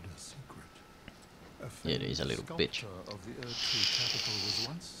harbored a secret. Yeah, he's a little bitch. Sculptor of the Erdtree capital was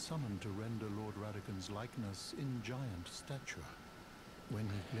once summoned to render Lord Radagon's likeness in giant stature, when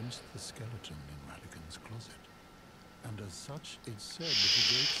he glimpsed the skeleton in Radagon's closet. And as such, it's said that the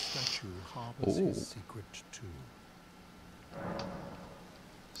great statue harbors his secret too.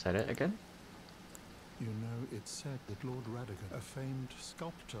 Say that again? You know, it's said that Lord Radagon, a famed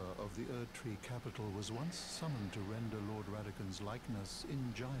sculptor of the Erdtree capital, was once summoned to render Lord Radagon's likeness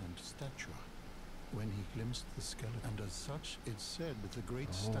in giant stature, when he glimpsed the skeleton. And as such, it's said that the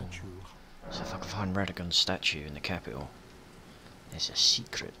great statue... So if I can find Radagon's statue in the capital, there's a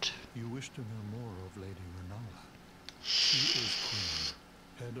secret. You wish to know more of Lady Renala. She is queen,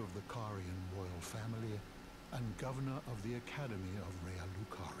 head of the Carian royal family, and governor of the Academy of Rea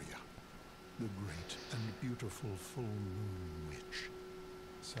Lucaria, the great and beautiful full moon witch.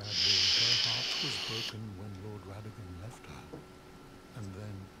 Sadly, her heart was broken when Lord Radagon left her. And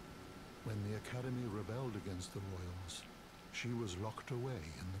then, when the Academy rebelled against the royals, she was locked away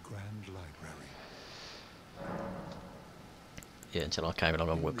in the Grand Library. Yeah, until I came along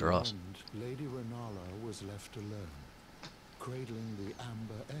and whipped her ass. Lady Renala was left alone, cradling the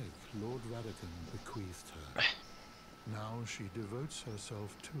amber egg Lord Radagon bequeathed her. Now she devotes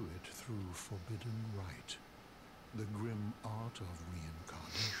herself to it through forbidden rite, the grim art of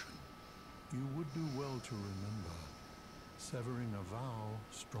reincarnation. You would do well to remember, severing a vow,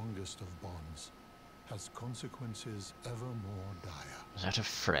 strongest of bonds, has consequences ever more dire. Is that a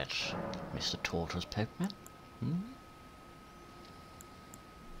threat, Mr. Tortoise Pokeman?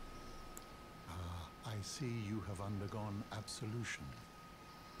 I see you have undergone absolution,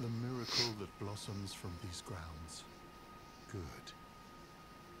 the miracle that blossoms from these grounds. Good.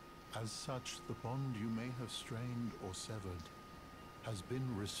 As such, the bond you may have strained or severed has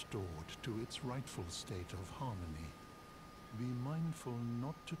been restored to its rightful state of harmony. Be mindful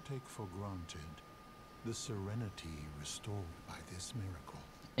not to take for granted the serenity restored by this miracle.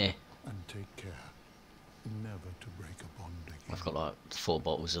 And take care never to break a bond again. I've got like 4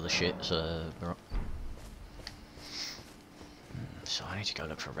 bottles of the shit, so... So I need to go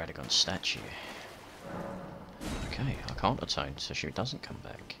look for Radagon's statue. Okay, I can't atone, so she doesn't come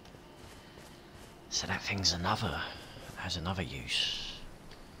back. So that thing's has another use.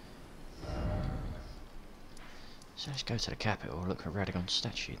 So let's go to the capital, look for Radagon's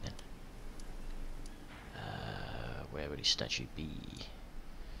statue then. Where would his statue be?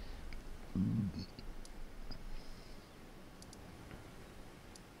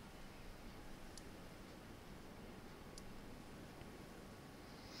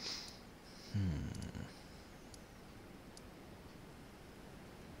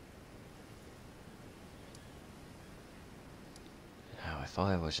 If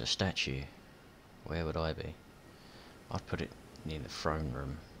I was a statue, where would I be? I'd put it near the throne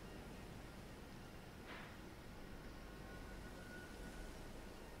room.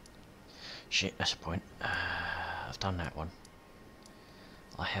 Shit, that's a point. I've done that one.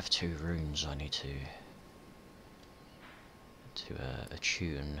 I have 2 runes I need to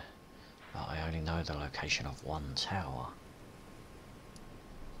attune, but I only know the location of 1 tower.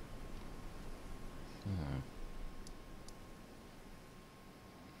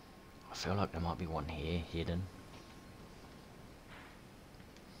 I feel like there might be one here, hidden.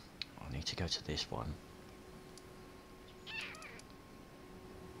 I need to go to this one.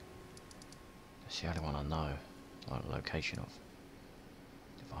 It's the only one I know, like the location of.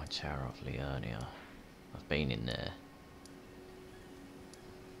 Divine Tower of Liurnia. I've been in there.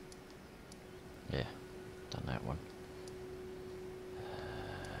 Yeah, done that one.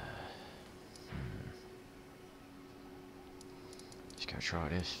 Let's go try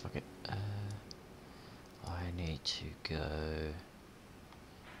this, fuck it. I need to go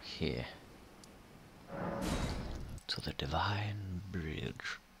here. To the Divine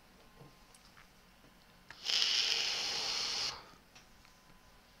Bridge.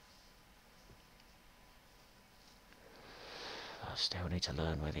 I still need to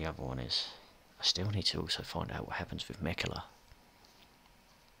learn where the other one is. I still need to also find out what happens with Mekala.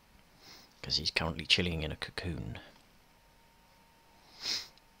 Because he's currently chilling in a cocoon.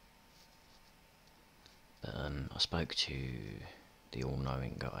 But I spoke to the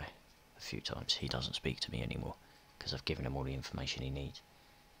all-knowing guy a few times. He doesn't speak to me anymore because I've given him all the information he needs.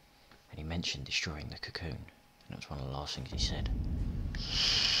 And he mentioned destroying the cocoon, and that was one of the last things he said.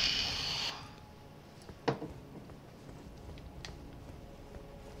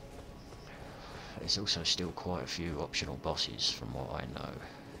 There's also still quite a few optional bosses from what I know.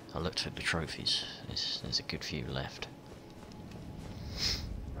 I looked at the trophies, there's a good few left.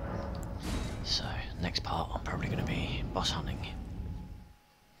 So, next part I'm probably going to be boss hunting.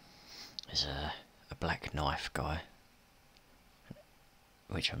 There's a black knife guy,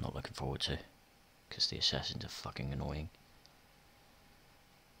 which I'm not looking forward to, because the assassins are fucking annoying.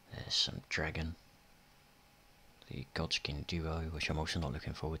 There's some dragon. The Godskin duo, which I'm also not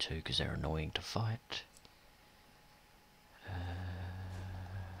looking forward to, because they're annoying to fight.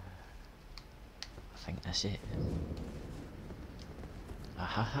 I think that's it.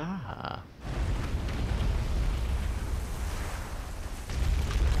 Ahaha!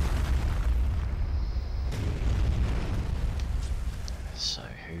 So,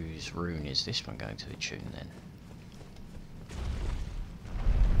 whose rune is this one going to attune then?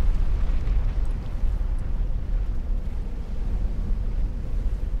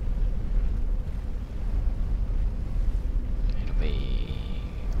 It'll be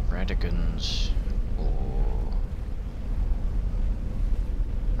Radagon's or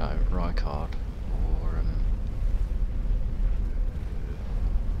no, Rykard or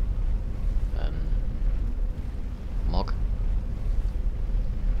Mog.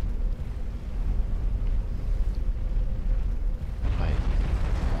 Wait,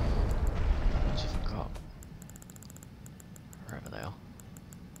 what's I forgot? Wherever they are.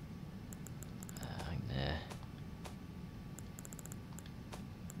 I think there.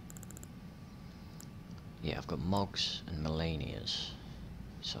 Yeah, I've got Mogs and Melanias,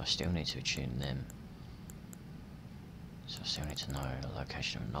 so I still need to attune them. So I still need to know the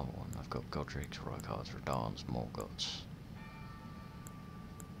location of another one. I've got Godric's, Rykard's, Radan's, Morgoth's.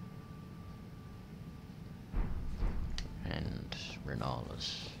 And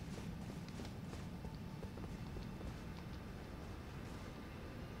Renala's.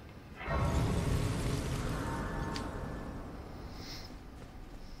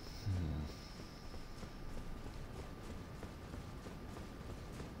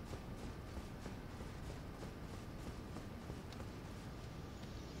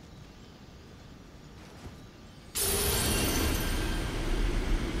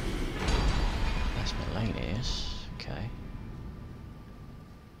 That's Melanius, okay.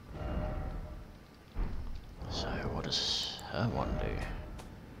 So what does her one do?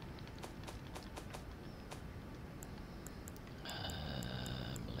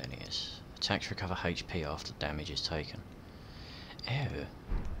 Melanius. Attacks recover HP after damage is taken. Ew.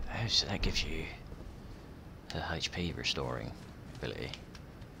 Oh, so that gives you her HP restoring ability.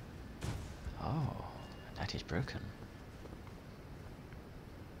 Oh, that is broken.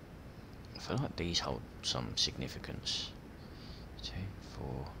 I feel like these hold some significance. 2,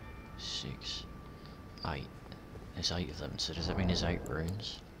 4, 6, 8. There's 8 of them, so does that mean there's 8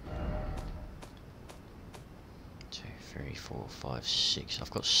 runes? 2, 3, 4, 5, 6.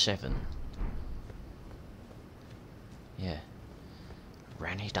 I've got 7. Yeah.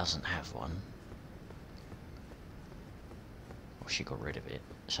 Granny doesn't have one. Or she got rid of it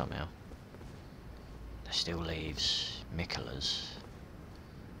somehow. That still leaves Mikola's.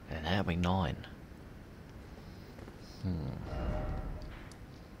 And that'll be 9.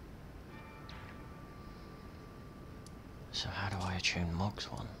 So how do I attune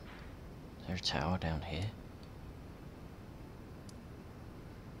Mog's one? Is there a tower down here?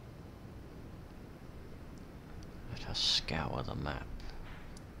 Let us scour the map.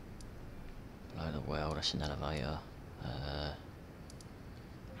 Below the well, that's an elevator.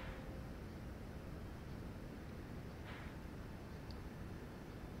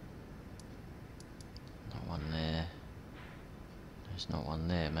 Not one there. There's not one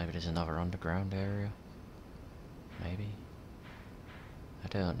there. Maybe there's another underground area. Maybe. I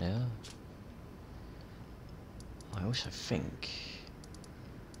don't know. I also think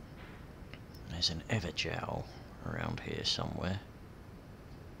there's an Everjowl around here somewhere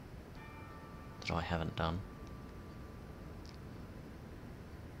that I haven't done.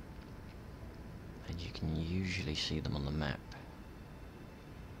 And you can usually see them on the map.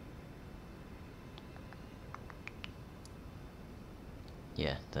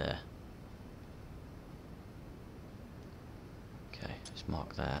 Yeah, there. Okay, let's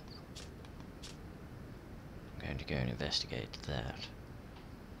mark that. I'm going to go and investigate that.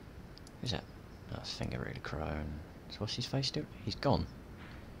 Who's that? Oh, it's Finger Eater Crone. So what's his face do? He's gone.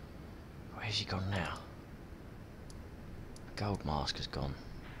 Where's he gone now? The gold mask has gone.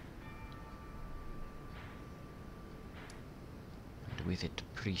 And with it the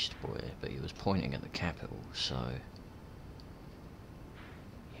priest boy, but he was pointing at the capital, so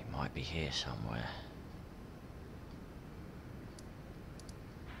he might be here somewhere.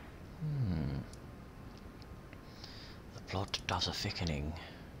 The plot does a thickening.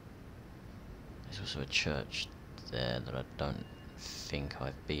 There's also a church there that I don't think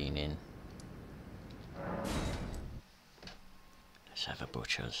I've been in. Let's have a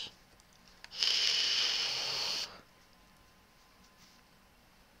butcher's.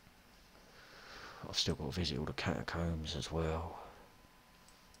 I've still got to visit all the catacombs as well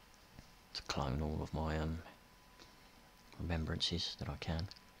to clone all of my remembrances that I can.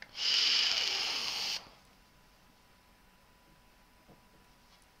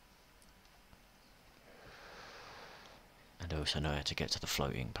 And I also know how to get to the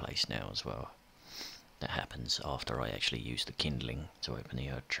floating place now as well. That happens after I actually use the kindling to open the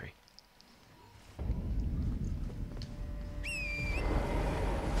Erd tree.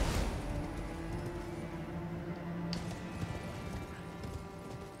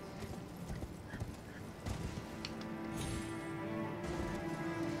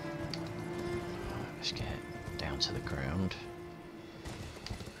 Let's get down to the ground.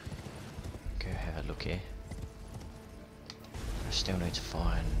 Go have a look here. I still need to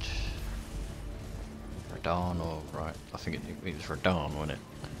find Radahn, or right, I think it was Radahn, wasn't it?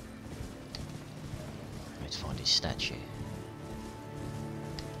 I need to find his statue.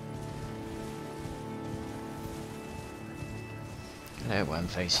 Hello, worm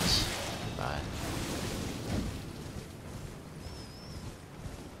faces. Goodbye.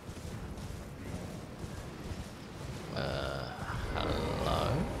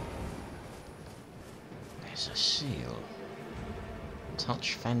 Hello? There's a seal.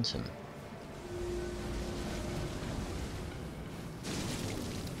 Touch Phantom.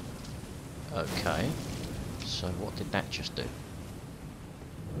 Okay, so what did that just do?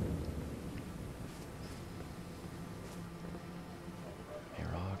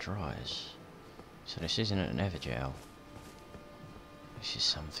 Mirage Rise. So this isn't an Everjowl. This is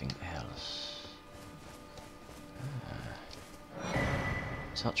something else.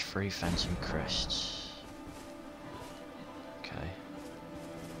 Touch 3 Phantom Crests. Okay.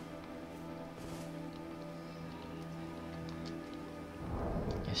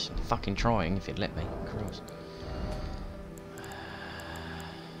 Yes, I'm fucking trying if it'd let me. Cross.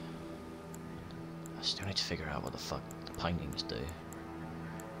 I still need to figure out what the fuck the paintings do.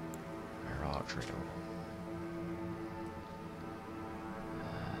 Mirage Riddle.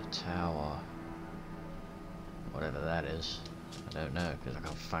 Tower. Whatever that is. I don't know, because I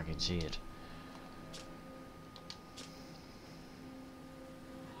can't fucking see it.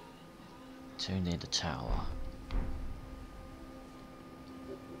 Too near the tower.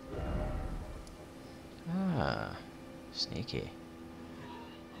 Ah, sneaky.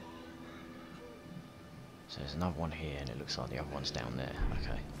 So there's another one here, and it looks like the other one's down there.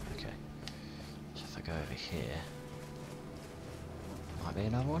 Okay, okay. So if I go over here, might be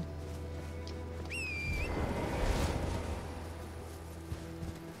another one.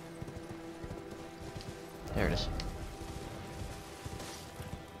 There it is.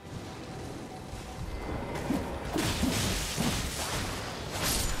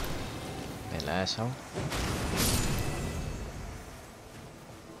 asshole.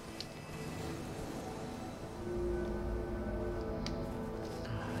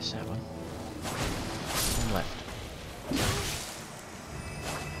 That's that one. On left.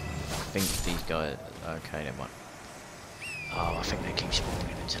 I think these guys... Okay, never mind. Oh, I think they keep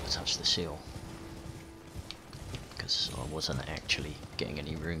spawning until I touch the seal. Because I wasn't actually getting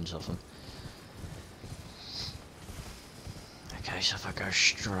any runes off them. Okay, so if I go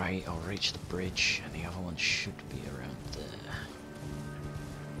straight, I'll reach the bridge, and the other one should be around there.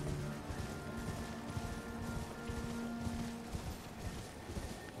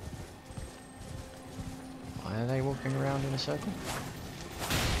 Why are they walking around in a circle?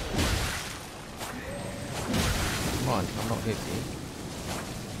 Come on, I'm not here for you.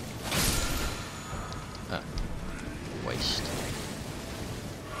 Ah, waste.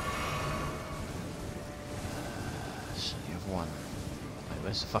 So you have one. Wait,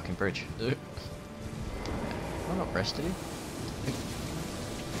 where's the fucking bridge? Have I not rested it?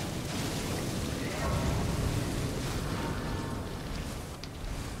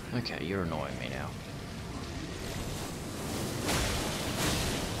 Okay, you're annoying me now.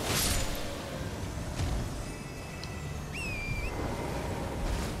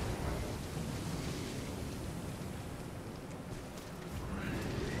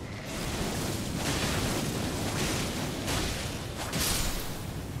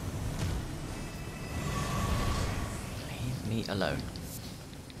 Leave me alone.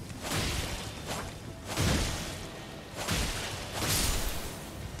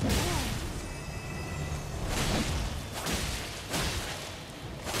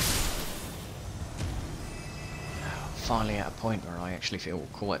 Finally at a point where I actually feel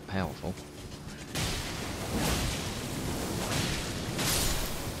quite powerful.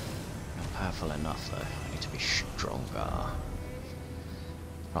 Not powerful enough though, I need to be stronger.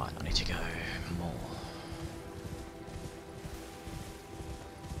 Right, I need to go more.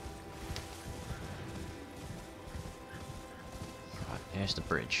 Right, here's the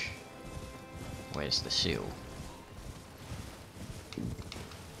bridge. Where's the seal?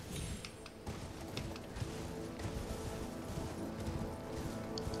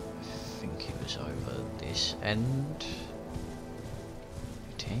 Over this end,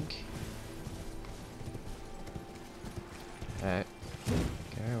 I think.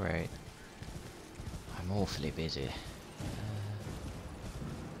 Go right. I'm awfully busy.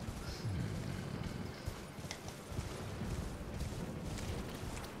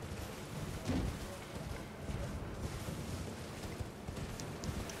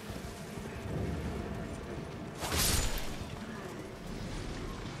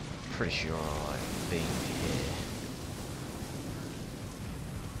 Pretty sure I've been here.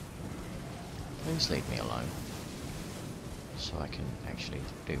 Please leave me alone, so I can actually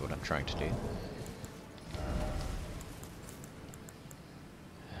do what I'm trying to do.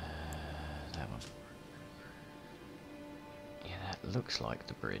 That one. Yeah, that looks like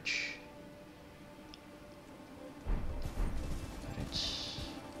the bridge. But it's...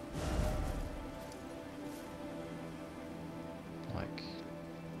 like...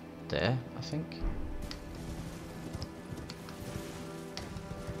 there, I think.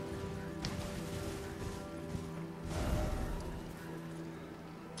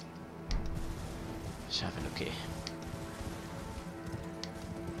 Let's have a look here.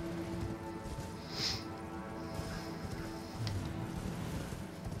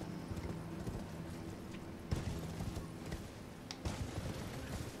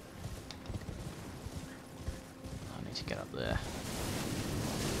 I need to get up there.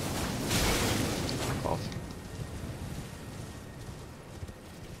 Off.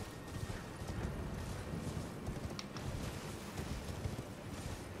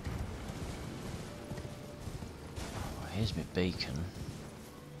 Oh, here's my beacon.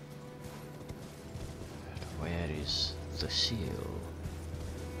 But where is the seal?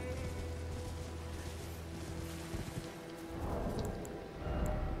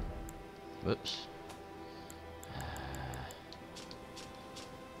 Whoops.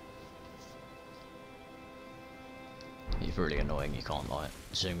 It's really annoying, you can't like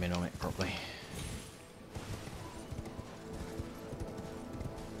zoom in on it properly.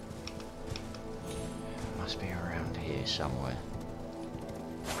 Must be around here somewhere.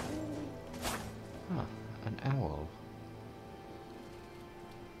 Oh, an owl.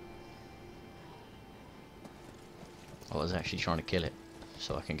 I was actually trying to kill it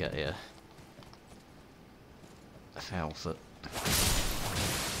so I can get a foul foot.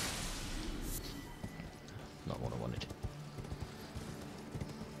 Not what I wanted.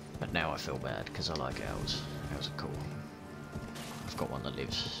 But now I feel bad because I like owls. Owls are cool. I've got one that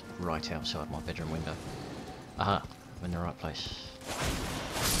lives right outside my bedroom window. Aha, I'm in the right place.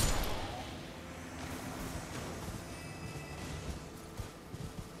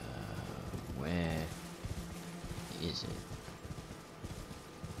 Where is it?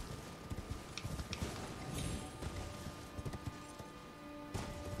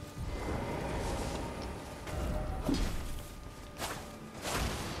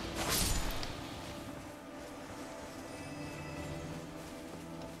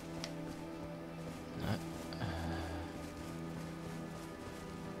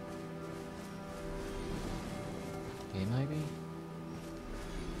 Here maybe?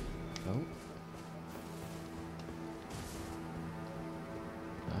 Oh.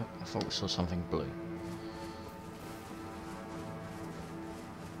 No, I thought we saw something blue.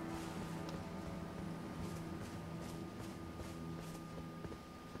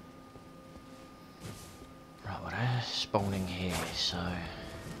 Right, well they're spawning here, so...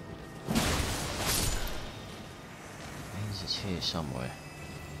 means it's here somewhere.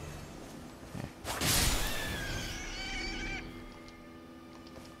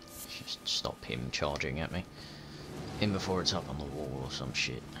 Just stop him charging at me. In before it's up on the wall or some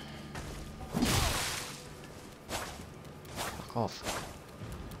shit. Fuck off.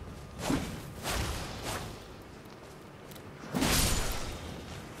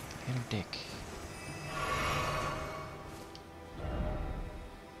 Get him, dick.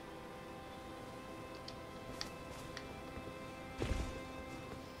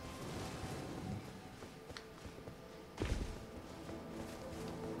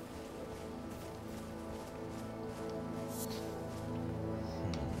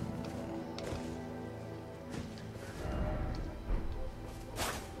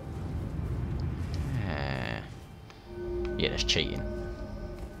 Yeah, that's cheating.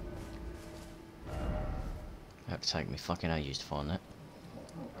 That'd take me fucking ages to find that.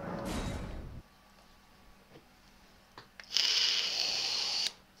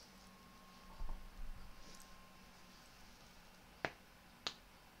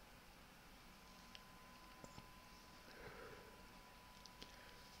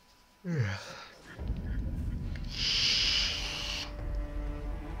 Yeah.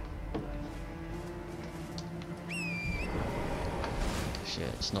 Shit,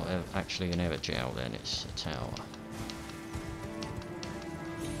 it's not actually an evergel then, it's a tower.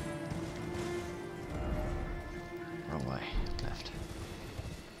 Wrong way, left.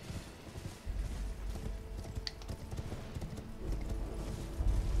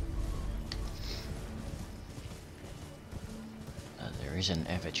 There is an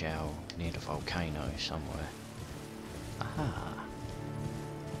evergel near the volcano somewhere. Aha!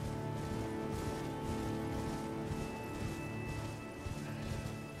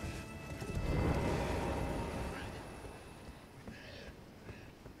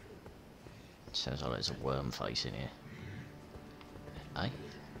 Sounds like there's a worm face in here. Eh?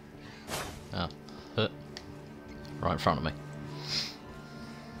 Oh. Right in front of me.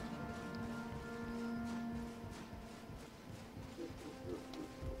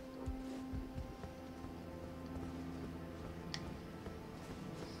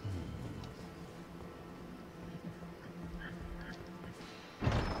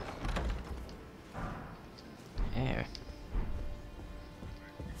 Yeah.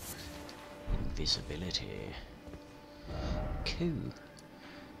 Invisibility. Cool.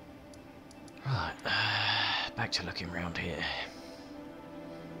 Right, back to looking around here.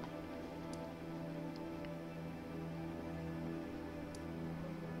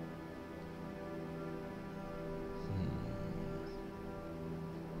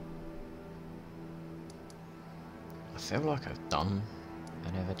 I feel like I've done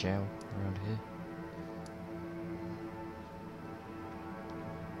an evergel around here.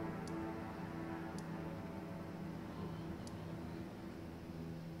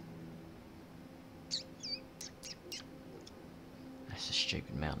 That's a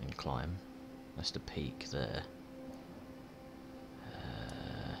stupid mountain climb. That's the peak there.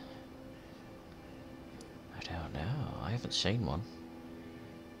 I don't know. I haven't seen one.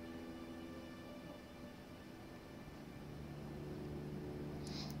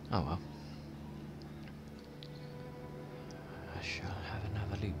 Oh well. I shall have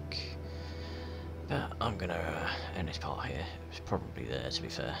another look. But I'm gonna end this part here. It's probably there, to be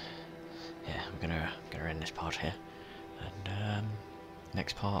fair. Yeah, I'm gonna end this part here. And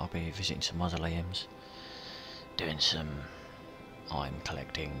next part I'll be visiting some mausoleums, doing some item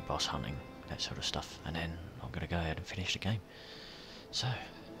collecting, boss hunting, that sort of stuff, and then I'm gonna go ahead and finish the game. So,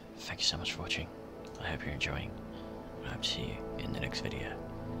 thank you so much for watching. I hope you're enjoying. I hope to see you in the next video.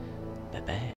 Bye bye.